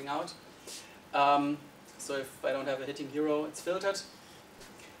filtering out. So if I don't have a hitting hero, it's filtered.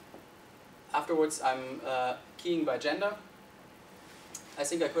 Afterwards, I'm keying by gender. I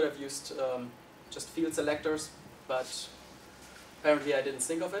think I could have used just field selectors, but apparently I didn't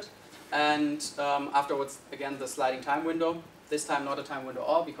think of it. And afterwards, again, the sliding time window. This time not a time window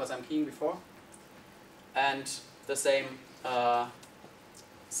all, because I'm keying before. And the same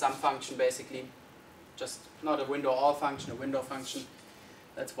sum function, basically. Just not a window all function, a window function.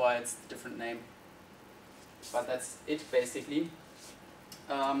 That's why it's a different name. but that's it basically.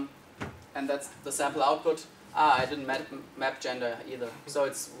 And that's the sample output. I didn't map gender either. So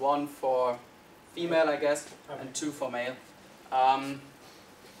it's 1 for female, I guess, and 2 for male.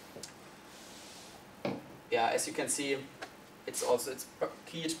 Yeah, as you can see, it's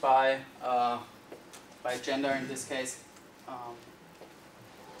keyed by gender in this case.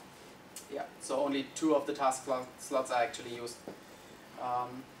 Yeah, so only 2 of the task slots are actually used.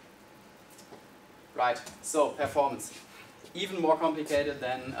 Right, so performance. Even more complicated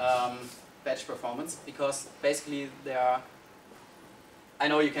than batch performance, because basically there are, I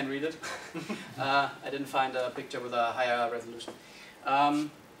know you can read it, I didn't find a picture with a higher resolution.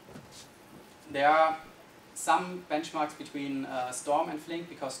 There are some benchmarks between Storm and Flink,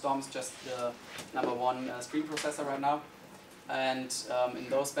 because Storm is just the #1 stream processor right now. And in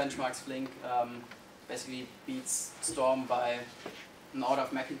those benchmarks, Flink basically beats Storm by an order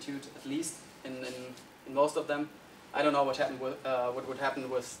of magnitude at least in most of them. I don't know what would happen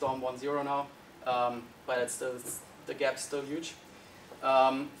with Storm 1.0 now, but the gap's still huge.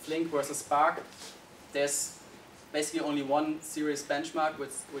 Flink versus Spark, there's basically only one serious benchmark,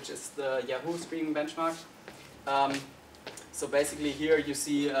 which is the Yahoo streaming benchmark. So basically here you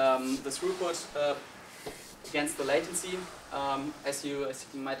see the throughput against the latency. As you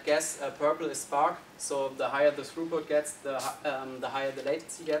might guess, purple is Spark, so the higher the throughput gets, the higher the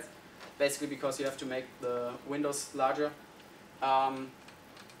latency gets. Basically because you have to make the windows larger,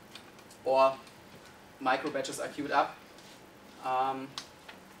 or micro batches are queued up.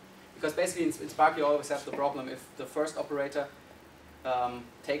 Because basically in Spark you always have the problem if the first operator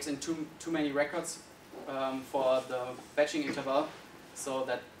takes in too many records for the batching interval, so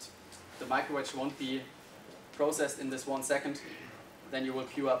that the micro batch won't be processed in this 1 second, then you will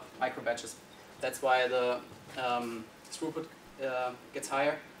queue up micro batches. That's why the throughput gets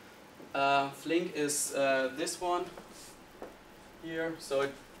higher. Flink is this one here, so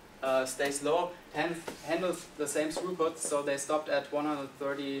it stays low, handles the same throughput, so they stopped at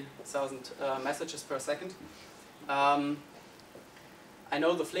 130,000 messages per second. I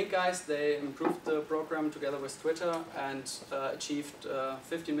know the Flink guys, they improved the program together with Twitter and achieved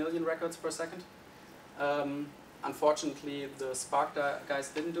 50 million records per second. Unfortunately, the Spark guys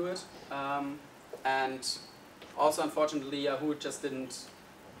didn't do it, and also unfortunately Yahoo just didn't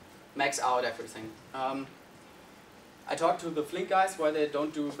max out everything. I talked to the Flink guys why they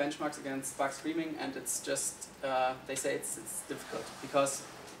don't do benchmarks against Spark streaming, and it's just, they say it's difficult, because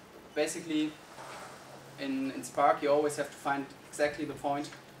basically in Spark you always have to find exactly the point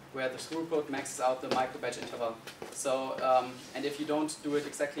where the throughput maxes out the micro batch interval. So, and if you don't do it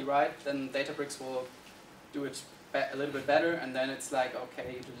exactly right, then Databricks will do it a little bit better, and then it's like, okay,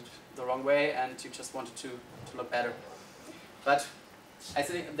 you did it the wrong way and you just wanted to look better. But I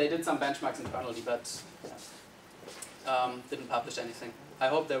think they did some benchmarks internally, but didn't publish anything. I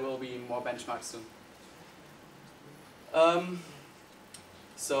hope there will be more benchmarks soon.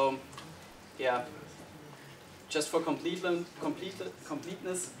 So, yeah, just for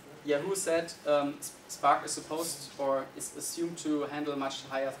completeness, Yahoo said Spark is supposed or is assumed to handle much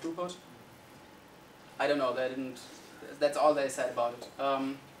higher throughput. I don't know, they didn't. That's all they said about it.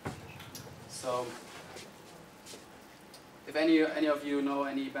 So, if any of you know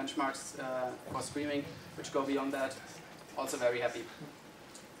any benchmarks for streaming which go beyond that, also very happy.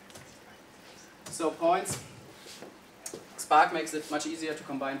 So points. Spark makes it much easier to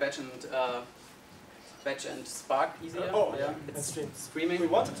combine batch and Spark easier. Oh, yeah, it's streaming. We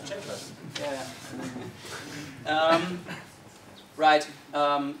wanted to change that. Yeah. Right.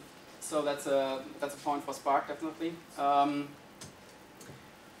 So that's a point for Spark, definitely.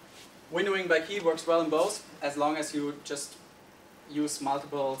 Windowing by key works well in both, as long as you just use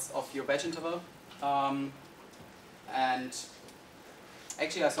multiples of your batch interval. And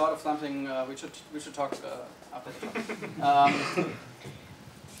actually, I thought of something we should talk after the talk.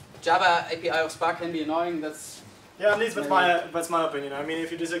 Java API of Spark can be annoying. That's at least that's my opinion. I mean, if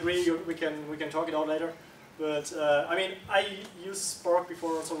you disagree, we can talk it out later. But I mean, I used Spark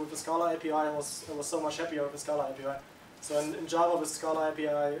before also with the Scala API. I was so much happier with the Scala API. So in Java, the Scala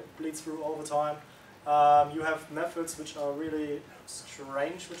API bleeds through all the time. You have methods which are really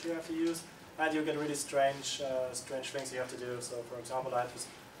strange, which you have to use, and you get really strange things you have to do. So for example, I had to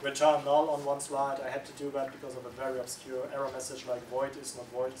return null on one slide. I had to do that because of a very obscure error message like void is not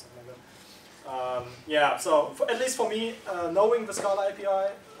void, something like that. Yeah, so at least for me, knowing the Scala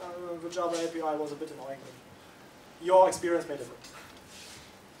API, the Java API was a bit annoying. But your experience made it different.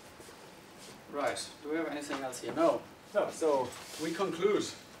 right. Do we have anything else here? No. No. So we conclude.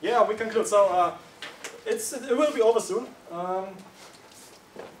 Yeah, we conclude. So it will be over soon.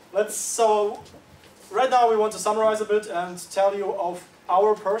 right now we want to summarize a bit and tell you of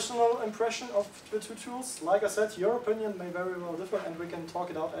our personal impression of the two tools. Like I said, your opinion may very well differ, and we can talk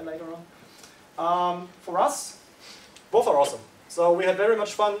it out later on. For us, both are awesome. So we had very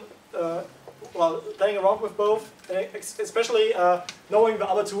much fun playing around with both, especially knowing the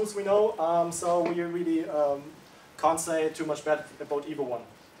other tools we know. So we really can't say too much bad about either one.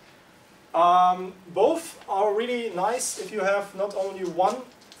 Both are really nice if you have not only one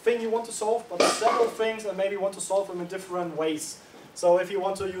thing you want to solve, but several things and maybe want to solve them in different ways. So if you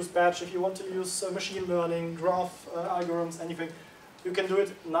want to use batch, if you want to use machine learning, graph algorithms, anything, you can do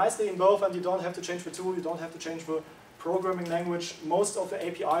it nicely in both, and you don't have to change the tool, you don't have to change the programming language. Most of the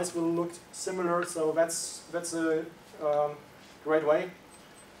APIs will look similar, so that's a great way.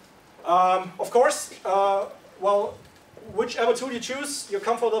 Of course, well, whichever tool you choose, your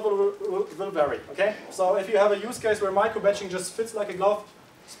comfort level will vary, okay? So if you have a use case where micro-batching just fits like a glove,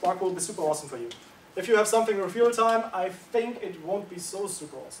 Spark will be super awesome for you. If you have something with real time, I think it won't be so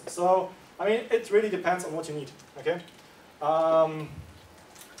super awesome. So, I mean, it really depends on what you need, okay?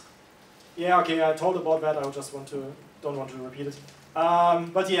 Yeah, okay, I told about that, I just don't want to repeat it.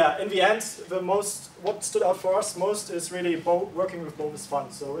 But yeah, in the end, what stood out for us most is really working with both is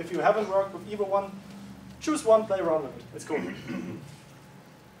fun. So if you haven't worked with either one, choose one, play around with it. It's cool.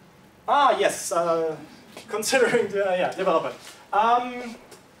 Yes, considering the development.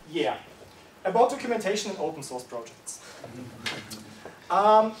 Yeah, about documentation in open source projects.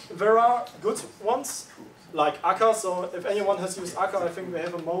 There are good ones, like Akka. So if anyone has used Akka, I think they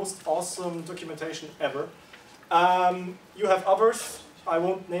have the most awesome documentation ever. You have others. I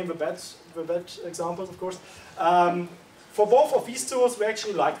won't name the bad examples, of course. For both of these tools, we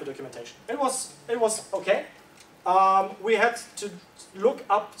actually liked the documentation. It was okay. We had to look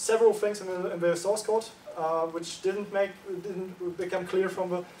up several things in the source code, which didn't become clear from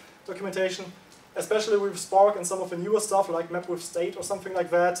the documentation. Especially with Spark and some of the newer stuff, like map with state or something like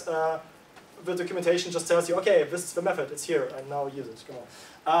that. The documentation just tells you, okay, this is the method, it's here, and now use it. Come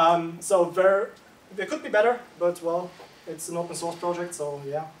on. So there could be better, but well, it's an open source project, so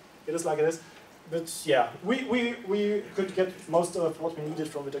yeah, it is like it is. But yeah, we could get most of what we needed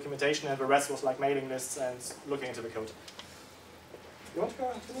from the documentation, and the rest was like mailing lists and looking into the code. You want to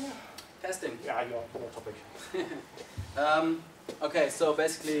continue? Testing. Yeah, I know, more topic. Okay, so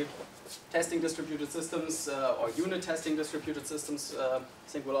basically, testing distributed systems or unit testing distributed systems, I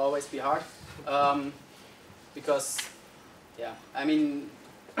think will always be hard, because, yeah, I mean,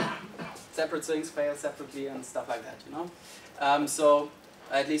 separate things fail separately and stuff like that, you know. So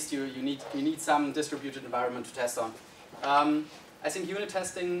at least you need some distributed environment to test on. I think unit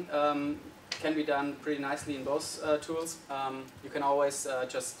testing can be done pretty nicely in both tools. You can always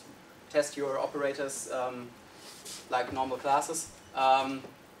just test your operators like normal classes.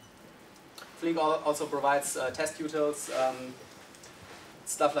 Flink also provides test utils,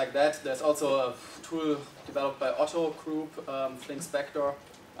 stuff like that. There's also a tool developed by Otto Group, Flink Spectre,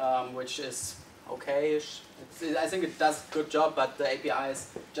 which is okay-ish. I think it does a good job, but the API is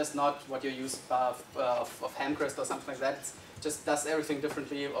just not what you use of Hamcrest or something like that. It just does everything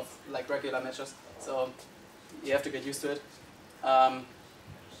differently of like regular matches, so you have to get used to it. I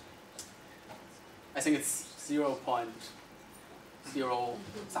think it's 0.0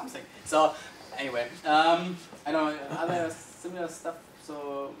 something. So anyway, I don't know, other similar stuff,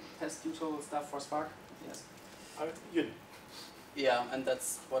 so test util stuff for Spark? Yes. Good. Yeah, and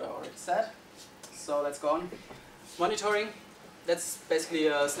that's what I already said. So let's go on. Monitoring, that's basically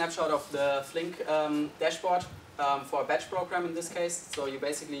a snapshot of the Flink dashboard for a batch program in this case. So you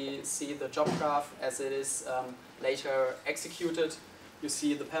basically see the job graph as it is later executed. You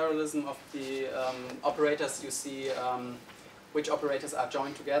see the parallelism of the operators. You see which operators are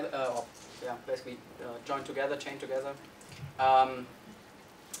joined together, or yeah, basically joined together, chained together.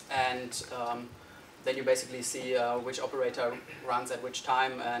 Then you basically see which operator runs at which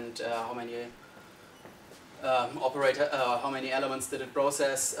time and how many how many elements did it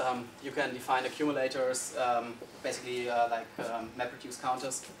process. You can define accumulators, basically like MapReduce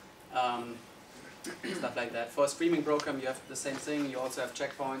counters, stuff like that. For a streaming program, you have the same thing. You also have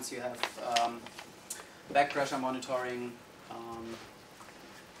checkpoints. You have back pressure monitoring,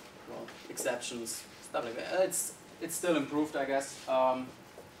 well, exceptions, stuff like that. It's still improved, I guess,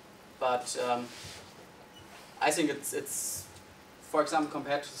 but I think it's for example,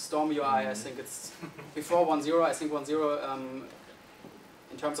 compared to Storm UI, I think it's before 1.0. I think 1.0,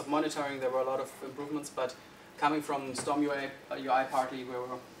 in terms of monitoring, there were a lot of improvements. But coming from Storm UI partly,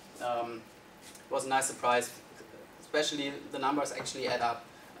 was a nice surprise. Especially the numbers actually add up.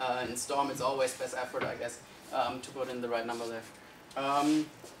 In Storm, it's always best effort, I guess, to put in the right number there.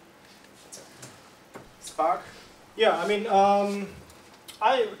 Spark? Yeah, I mean,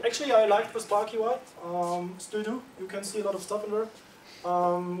 I like the Spark UI. Still do. You can see a lot of stuff in there.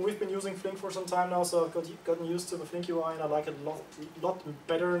 We've been using Flink for some time now, so I've gotten used to the Flink UI, and I like it a lot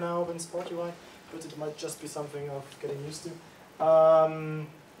better now than Spark UI. But it might just be something of getting used to.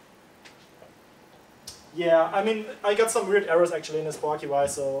 Yeah, I mean, I got some weird errors actually in the Spark UI,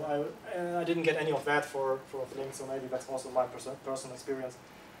 so I didn't get any of that for Flink, so maybe that's also my personal experience.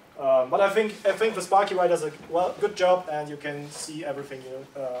 But I think the Spark UI does a good job, and you can see everything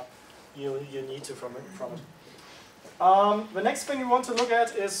you need to from it. The next thing we want to look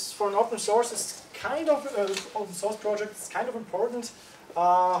at is, for an open source, it's kind of open source project. It's kind of important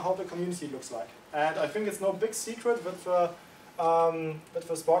how the community looks like, and I think it's no big secret that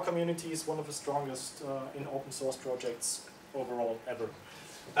the Spark community is one of the strongest in open source projects overall ever.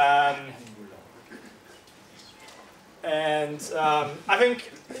 And I think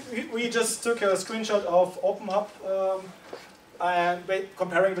we just took a screenshot of OpenHub and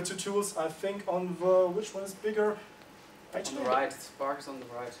comparing the two tools. I think on the which one is bigger. Actually, on the right, Spark is on the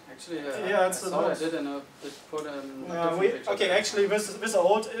right. Actually, yeah, it's I thought I did, and it put okay, actually, this are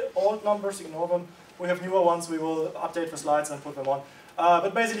old numbers. Ignore them. We have newer ones. We will update the slides and put them on.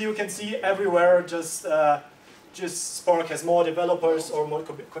 But basically, you can see everywhere just Spark has more developers or more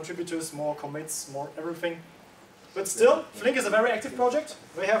contributors, more commits, more everything. But still, Flink is a very active project.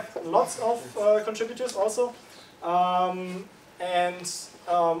 We have lots of contributors also. And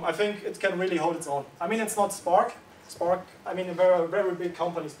I think it can really hold its own. I mean, it's not Spark. I mean, there are very big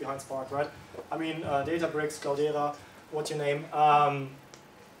companies behind Spark, right? I mean, Databricks, Cloudera, what you name.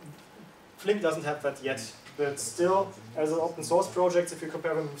 Flink doesn't have that yet. But still, as an open source project, if you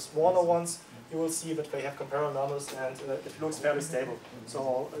compare them with smaller ones, you will see that they have comparable numbers, and it looks fairly stable.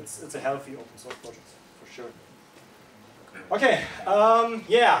 So it's a healthy open source project, for sure. Okay,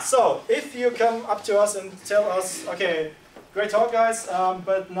 yeah, so if you come up to us and tell us, okay, great talk guys,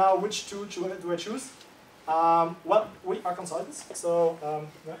 but now which two do I choose? Well, we are consultants, so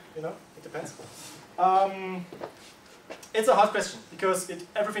yeah, you know, it depends. It's a hard question, because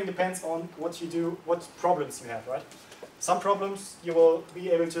everything depends on what you do, what problems you have, right? Some problems you will be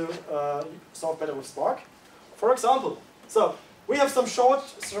able to solve better with Spark. For example, so we have some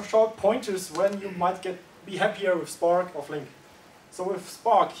short pointers when you might be happier with Spark or Flink. So with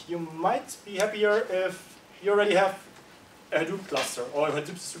Spark, you might be happier if you already have a Hadoop cluster or a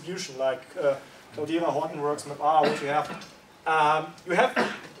Hadoop distribution like Cloudera, Hortonworks, MapR, what you have. You have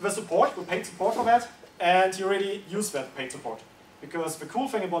the support, the paid support for that, and you already use that paid support. Because the cool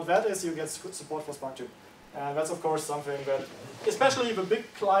thing about that is you get good support for Spark too. And that's of course something that especially the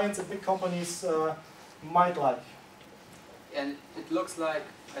big clients and big companies might like. And it looks like,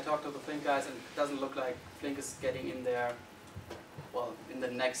 I talked to the Flink guys, and it doesn't look like Flink is getting in there, well, in the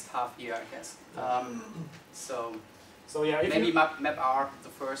next half year, I guess. So yeah, maybe MapR the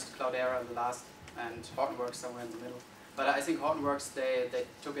first, Cloudera the last, and Hortonworks somewhere in the middle. But I think Hortonworks, they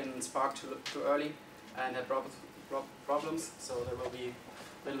took in Spark too early and had problems, so they will be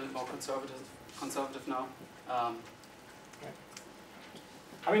a little bit more conservative now. I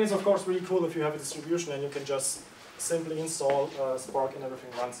mean, it's of course really cool if you have a distribution and you can just simply install Spark and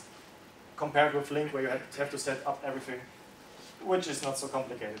everything runs. Compared with Flink, where you have to set up everything, which is not so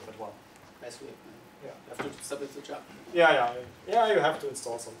complicated, but well. Basically, yeah. You have to submit the job. Yeah, you have to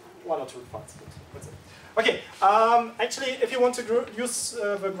install one or two files. That's it. Okay, actually, if you want to use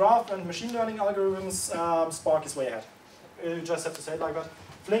the graph and machine learning algorithms, Spark is way ahead. You just have to say it like that.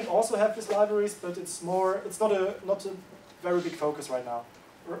 Flink also have these libraries, but it's not a very big focus right now.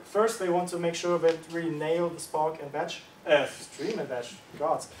 First, they want to make sure that really nail the Spark and batch, stream and batch.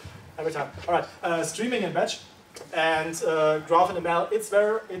 God, every time. All right, streaming and batch, and graph and ML.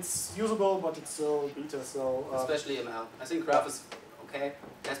 It's usable, but it's still beta. So especially ML. I think graph is okay.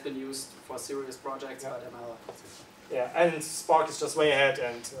 It has been used for serious projects, but ML. Yeah, and Spark is just way ahead.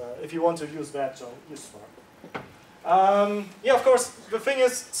 And if you want to use that, so use Spark. Yeah, of course, the thing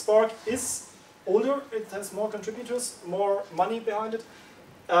is, Spark is older, it has more contributors, more money behind it.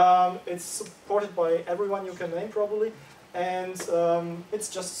 It's supported by everyone you can name probably, and it's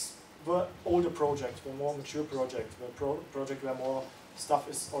just the older project, the more mature project, the project where more stuff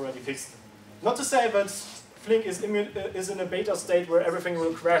is already fixed. Not to say that Flink is in a beta state where everything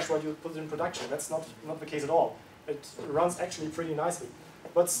will crash when you put it in production. That's not the case at all. It runs actually pretty nicely.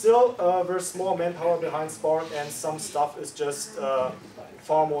 But still, there's more manpower behind Spark, and some stuff is just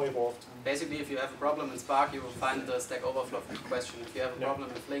far more evolved. Basically, if you have a problem in Spark, you will find the Stack Overflow question. If you have a problem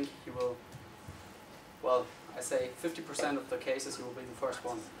in Flink, you will, well, I say 50% of the cases you will be the first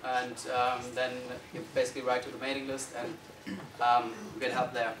one. And then you basically write to the mailing list and get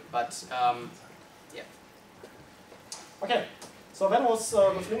help there. But yeah, Okay, so that was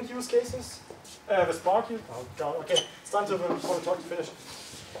the Flink use cases. The Spark use. Oh, God. Okay, it's time for the talk to finish.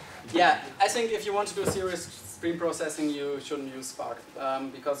 Yeah, I think if you want to do serious stream processing, you shouldn't use Spark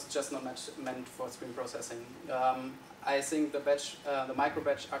because it's just not meant for stream processing. I think the micro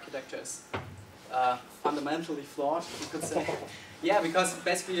batch architecture is fundamentally flawed, you could say. Yeah, because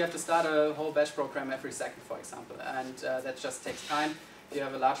basically you have to start a whole batch program every second, for example, and that just takes time. If you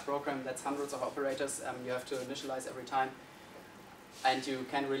have a large program that's hundreds of operators, you have to initialize every time, and you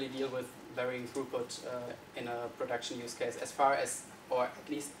can really deal with varying throughput in a production use case, as far as, or at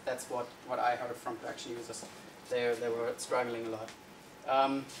least that's what I heard from production users. They were struggling a lot.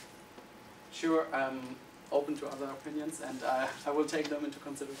 Sure, I'm open to other opinions, and I will take them into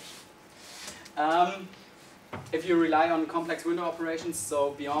consideration. If you rely on complex window operations,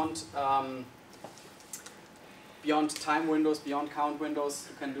 so beyond time windows, beyond count windows,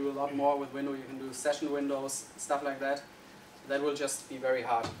 you can do a lot more with window. You can do session windows, stuff like that. That will just be very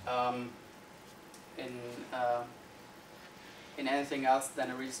hard in anything else than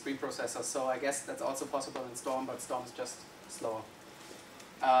a real stream processor. So I guess that's also possible in Storm, but Storm is just slower.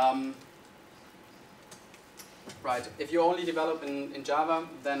 Right. If you only develop in Java,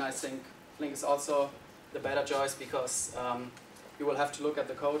 then I think Flink is also the better choice, because you will have to look at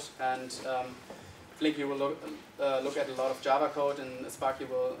the code, and Flink you will look at a lot of Java code, and Spark you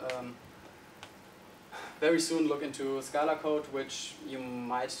will very soon look into Scala code, which you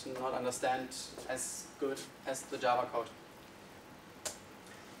might not understand as good as the Java code.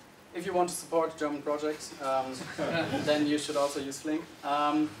 If you want to support German projects, then you should also use Flink.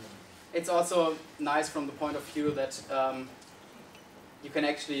 It's also nice from the point of view that you can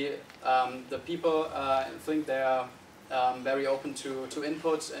actually, the people in Flink, they are very open to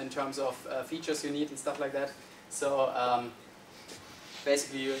input in terms of features you need and stuff like that. So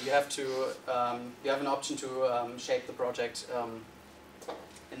basically you have to, you have an option to shape the project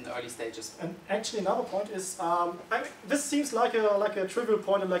in the early stages. And actually another point is, I mean, this seems like a trivial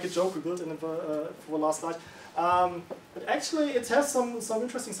point and like a joke we built in for last slide. But actually it has some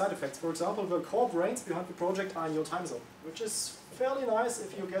interesting side effects. For example, the core brains behind the project are in your time zone, which is fairly nice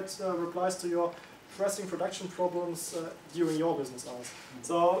if you get replies to your pressing production problems during your business hours.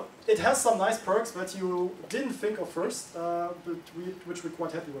 So it has some nice perks that you didn't think of first, but which we're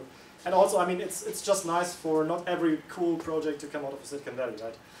quite happy with. And also, I mean, it's just nice for not every cool project to come out of Silicon Valley,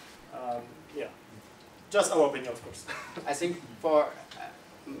 right? Yeah, just our opinion, of course. I think for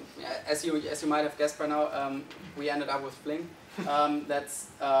as you might have guessed by now, we ended up with Flink. That's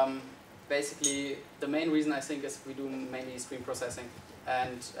basically the main reason I think is we do mainly stream processing,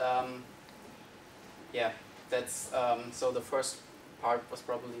 and yeah, that's so the first part was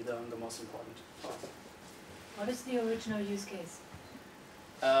probably the most important part. What is the original use case?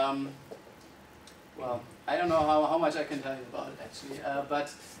 Well, I don't know how much I can tell you about it actually,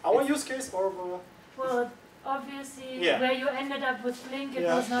 but our use case or well, obviously, yeah. Where you ended up with Flink, it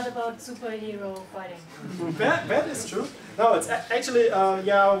was not about superhero fighting. That is true. No, it's actually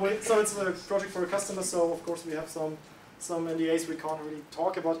so it's a project for a customer, so of course we have some NDAs we can't really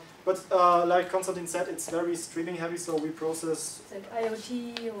talk about. But like Konstantin said, it's very streaming heavy, so we process. Is it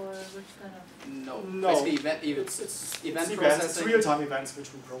IoT or which kind of? No. Basically it's event processing. It's real-time events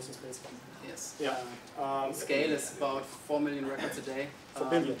which we process basically. Yes. Yeah. Scale is about 4 million records a day. 4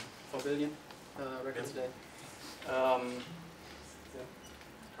 billion. 4 billion records a day.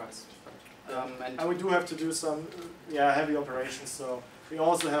 Price. And we do have to do some heavy operations, so we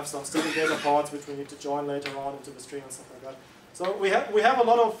also have some static data pods which we need to join later on into the stream and stuff like that. So we have a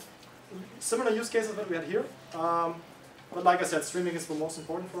lot of similar use cases that we had here, but like I said, streaming is the most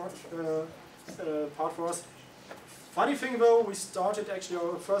important for part for us. Funny thing though, we started actually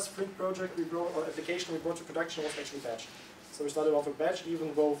our first Flink project or application we brought to production was actually batch. So we started off with batch,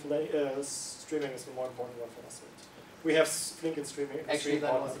 even though streaming is the more important one for us. We have Flink and streaming. Actually,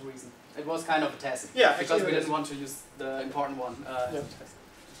 that was the reason. It was kind of a test. Yeah, because we didn't want to use the important one.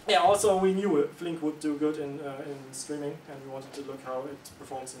 Yeah. Also we knew Flink would do good in streaming, and we wanted to look how it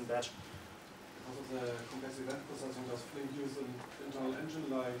performs in batch. Because of the complex event processing, does Flink use an internal engine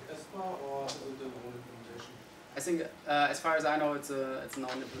like Spark, or is it an own implementation? I think, as far as I know, it's an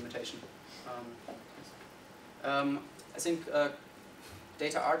own implementation. I think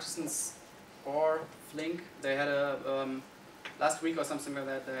Data Artisans or Flink, they had a last week or something like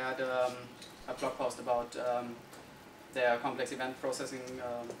that. They had a blog post about their complex event processing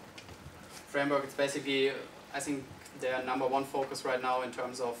framework. It's basically, I think, their #1 focus right now in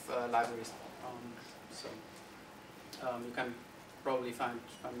terms of libraries. So you can probably find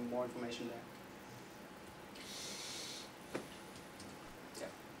more information there.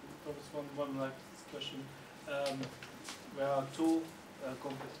 Just one last question. there are two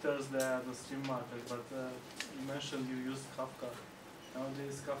competitors there, the stream market, but you mentioned you use Kafka.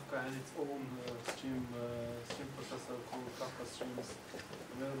 Nowadays, Kafka has its own stream processor called Kafka Streams,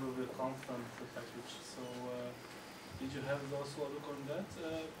 available with constant package. So, did you have also a look on that?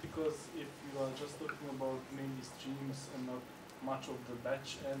 Because if you are just looking about mainly streams and not much of the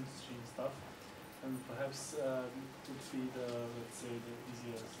batch and stream stuff, and perhaps would be the, let's say, the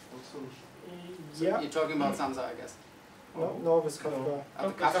easiest solution. So Yeah. you're talking about Samza, I guess. No, with Kafka.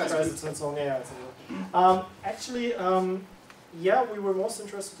 Kafka Kafka is its own, yeah. Actually, yeah, we were most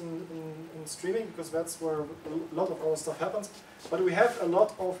interested in streaming because that's where a lot of our stuff happens. But we have a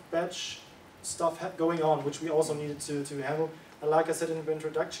lot of batch stuff going on, which we also needed to handle. And like I said in the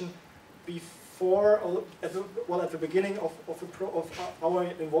introduction, before, at the beginning of our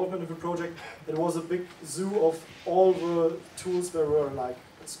involvement in the project, it was a big zoo of all the tools there were, like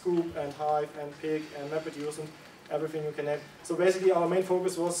Scoop and Hive and Pig and MapReduce and everything you can add. So basically our main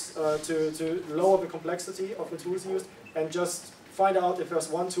focus was to lower the complexity of the tools used and just find out if there's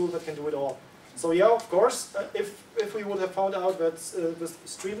one tool that can do it all. So yeah, of course, if we would have found out that the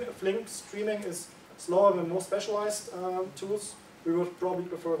Flink streaming is slower than more specialized tools, we would probably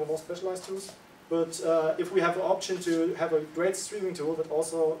prefer the more specialized tools. But if we have the option to have a great streaming tool that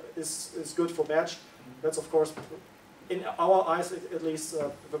also is good for batch, that's of course, in our eyes at least,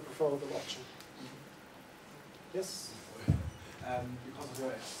 the preferable option. Yes? Because of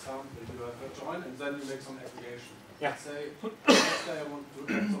your example, you have a join and then you make some aggregation. Yeah. Let's say I want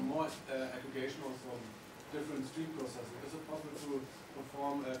to add some more aggregation or some different stream processing. Is it possible to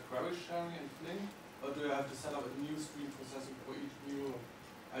perform a query sharing in Flink, or do you have to set up a new stream processing for each new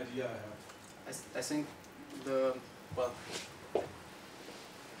idea I have? I think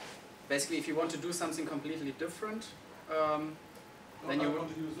basically if you want to do something completely different, then you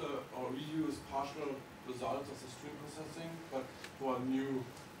want to use or reuse partial results of the stream processing, but for new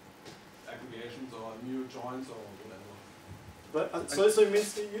aggregations or new joins or whatever. But so it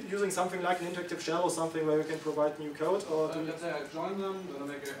means using something like an interactive shell or something where you can provide new code, or let's say I join them, then I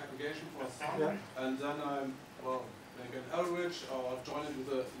make an aggregation for some, and then I make an average or join it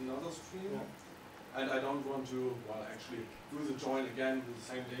with another stream. Yeah. And I don't want to actually do the join again with the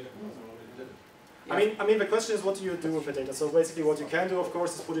same data because I already did it. Yeah. I mean, the question is, what do you do with the data? So basically, what you can do, of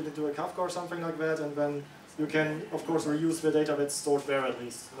course, is put it into a Kafka or something like that, and then you can, of course, reuse the data that's stored there at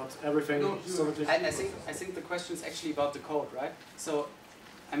least. Not everything. No, I think the question is actually about the code, right? So,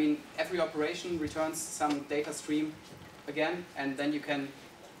 I mean, every operation returns some data stream again, and then you can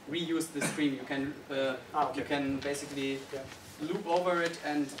reuse the stream. You can you can basically loop over it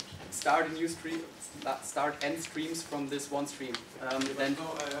and start a new stream, start end streams from this one stream. Then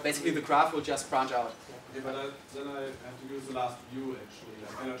basically the graph will just branch out. Okay, but then I have to use the last view actually.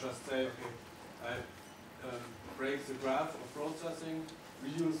 I cannot just say, okay, I break the graph of processing,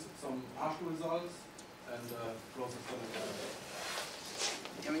 reuse some partial results, and process them again.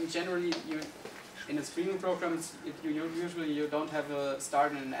 I mean, generally, in a streaming program, usually you don't have a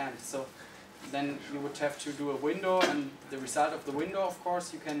start and an end. So then you would have to do a window, and the result of the window, of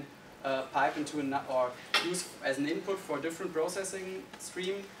course, you can pipe into or use as an input for a different processing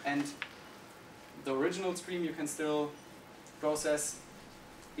stream, and the original stream you can still process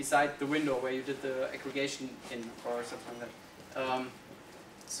beside the window where you did the aggregation in or something like that.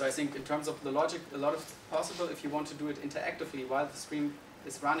 So I think in terms of the logic, a lot of possible if you want to do it interactively while the stream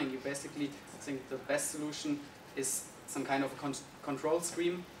is running. You basically think the best solution is some kind of control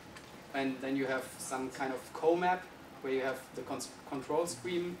stream, and then you have some kind of co-map where you have the control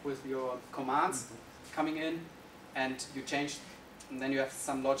stream with your commands coming in, and you change, and then you have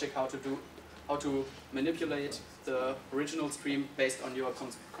some logic how to manipulate the original stream based on your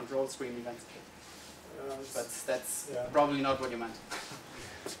control stream events. But that's probably not what you meant.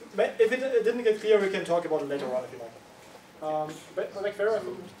 But if it didn't get clear, we can talk about it later on if you like. Back there, I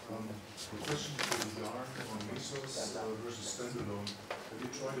think. Question for the Jahr on Mesos versus standalone. Have you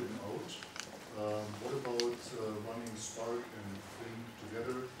tried it out? What about running Spark and Flink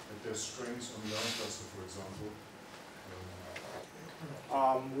together at their strengths on the ARM cluster, for example?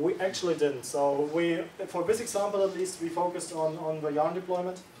 We actually didn't. So for this example at least, we focused on the Yarn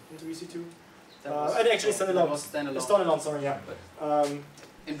deployment into EC2. And actually standalone. Standalone, sorry, yeah.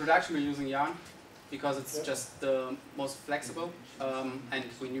 In production we're using Yarn because it's just the most flexible, and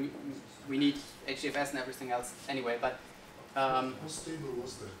we need HDFS and everything else anyway. But how stable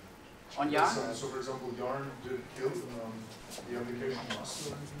was that? On Yarn? So for example, Yarn did it kill the application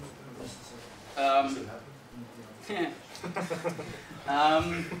master?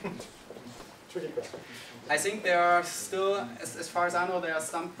 I think there are still, as far as I know, there are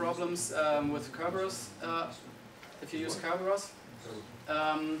some problems with Kerberos if you use Kerberos.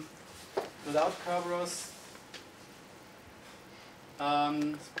 Without Kerberos,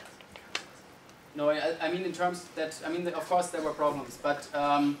 no, I mean in terms that, I mean of course there were problems, but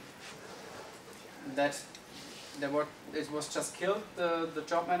that it was just killed the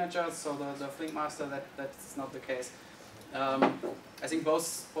job manager, so the Flink master, that's not the case. I think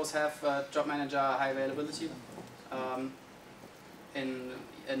both have job manager high availability in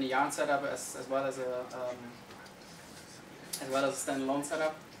the Yarn setup as well as a standalone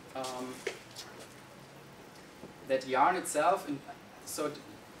setup. That Yarn itself,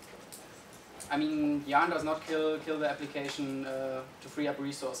 I mean, Yarn does not kill the application to free up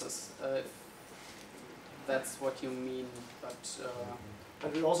resources. If that's what you mean, but.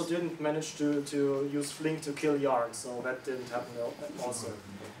 And we also didn't manage to use Flink to kill Yarn, so that didn't happen also.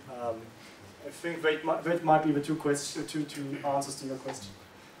 I think that might be the two answers to your question.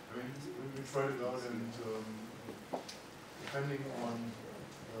 I mean, we tried it out, and depending on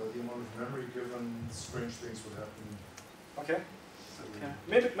the amount of memory given, strange things would happen. Okay.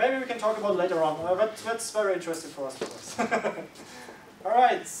 Maybe we can talk about it later on. That's very interesting for us, of course. All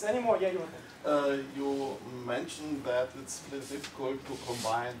right. Any more? Yeah, you. You mentioned that it's really difficult to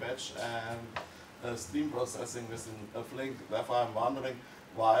combine batch and stream processing within Flink. Therefore, I'm wondering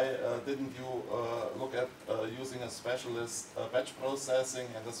why didn't you look at using a specialist batch processing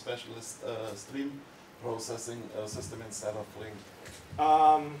and a specialist stream processing system instead of Flink?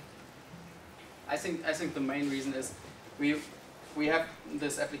 I think the main reason is we have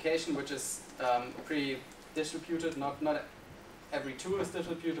this application which is pretty distributed. Not every tool is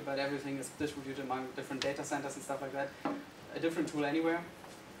distributed, but everything is distributed among different data centers and stuff like that. A different tool anywhere,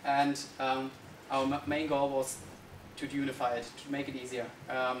 and our main goal was to unify it, to make it easier,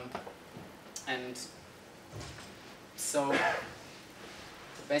 and so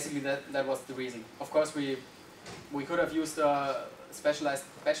basically that was the reason. Of course, we could have used a specialized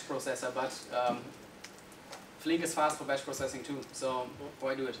batch processor, but Flink is fast for batch processing too, so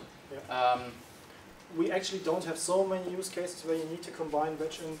why do it? Yeah. We actually don't have so many use cases where you need to combine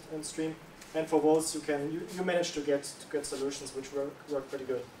batch and stream, and for those you manage to get solutions which work pretty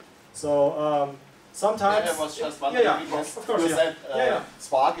good. So sometimes I was just wondering because of course, you said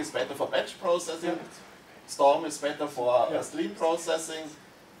Spark is better for batch processing, Storm is better for stream processing,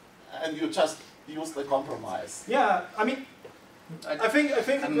 and you just use the compromise. Yeah, I mean, I think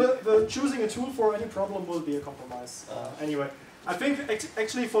the choosing a tool for any problem will be a compromise. Anyway, I think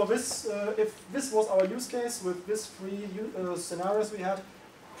actually for this, if this was our use case with these three scenarios we had,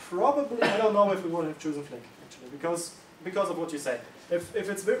 probably I don't know if we would have chosen Flink actually because of what you say. If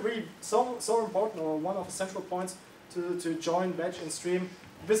it's really so important or one of the central points to join batch and stream,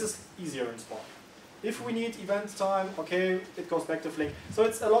 this is easier in Spark. If we need event time, okay, it goes back to Flink. So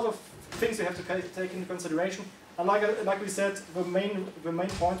it's a lot of things you have to take into consideration. And like we said, the main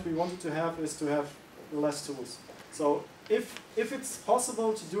point we wanted to have is to have less tools. So if it's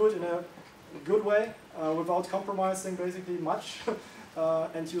possible to do it in a good way without compromising basically much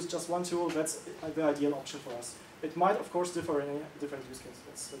and use just one tool, that's the ideal option for us. It might of course differ in different use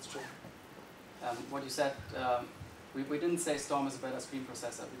cases. That's true. What you said, we didn't say Storm is a better stream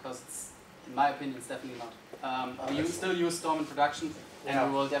processor because it's, in my opinion, it's definitely not. We still use Storm in production, and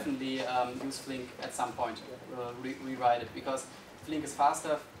we will definitely use Flink at some point. We'll rewrite it because Flink is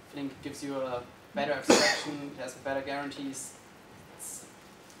faster. Flink gives you a better abstraction. It has better guarantees.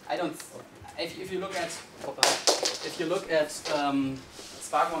 If you look at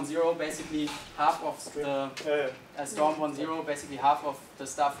Spark 1.0, basically half of the Storm 1.0, basically half of the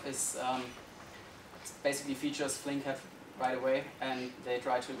stuff is basically features Flink have right away, and they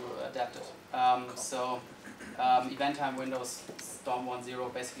try to adapt it. So event time windows, Storm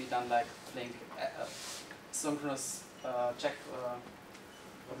 1.0 basically done like Flink, synchronous check,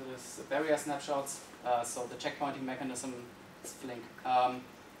 barrier snapshots. So the checkpointing mechanism is Flink.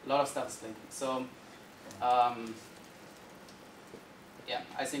 A lot of stuff is Flink. So yeah,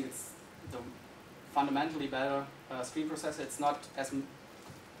 I think it's the fundamentally better stream processor. It's not as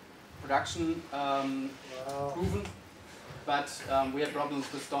production proven, but we had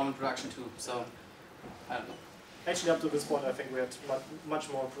problems with Storm in production too. So I don't know. Actually, up to this point, I think we had much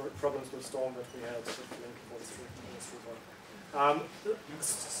more problems with Storm than we had with Flink for the stream part.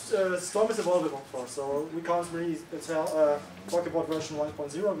 Storm is evolving, of course, so we can't really talk about version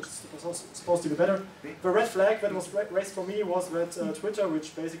 1.0, which is supposed to be better. The red flag that was raised for me was that Twitter,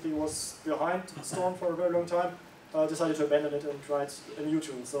 which basically was behind Storm for a very long time, decided to abandon it and write a new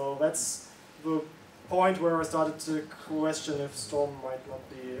tool. So that's the point where I started to question if Storm might not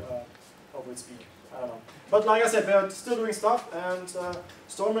be over its peak. I don't know. But like I said, they're still doing stuff, and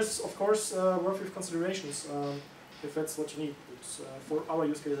Storm is, of course, worth of considerations. if that's what you need. But, for our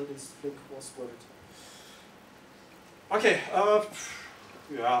use case, at least, Flink was worth it. Okay.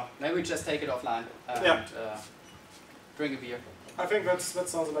 Yeah. Maybe we just take it offline and drink a beer. I think that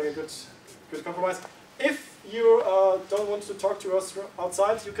sounds like a good compromise. If you don't want to talk to us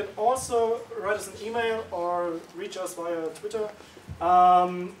outside, you can also write us an email or reach us via Twitter.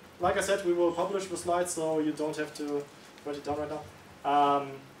 Like I said, we will publish the slides, so you don't have to write it down right now.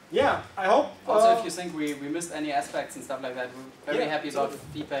 Yeah, I hope. Also, if you think we missed any aspects and stuff like that, we're very happy about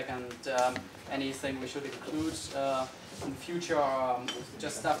feedback and anything we should include in the future,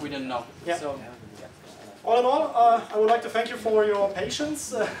 just stuff we didn't know. Yeah. So, all in all, I would like to thank you for your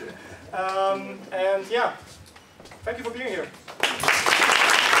patience. And yeah, thank you for being here.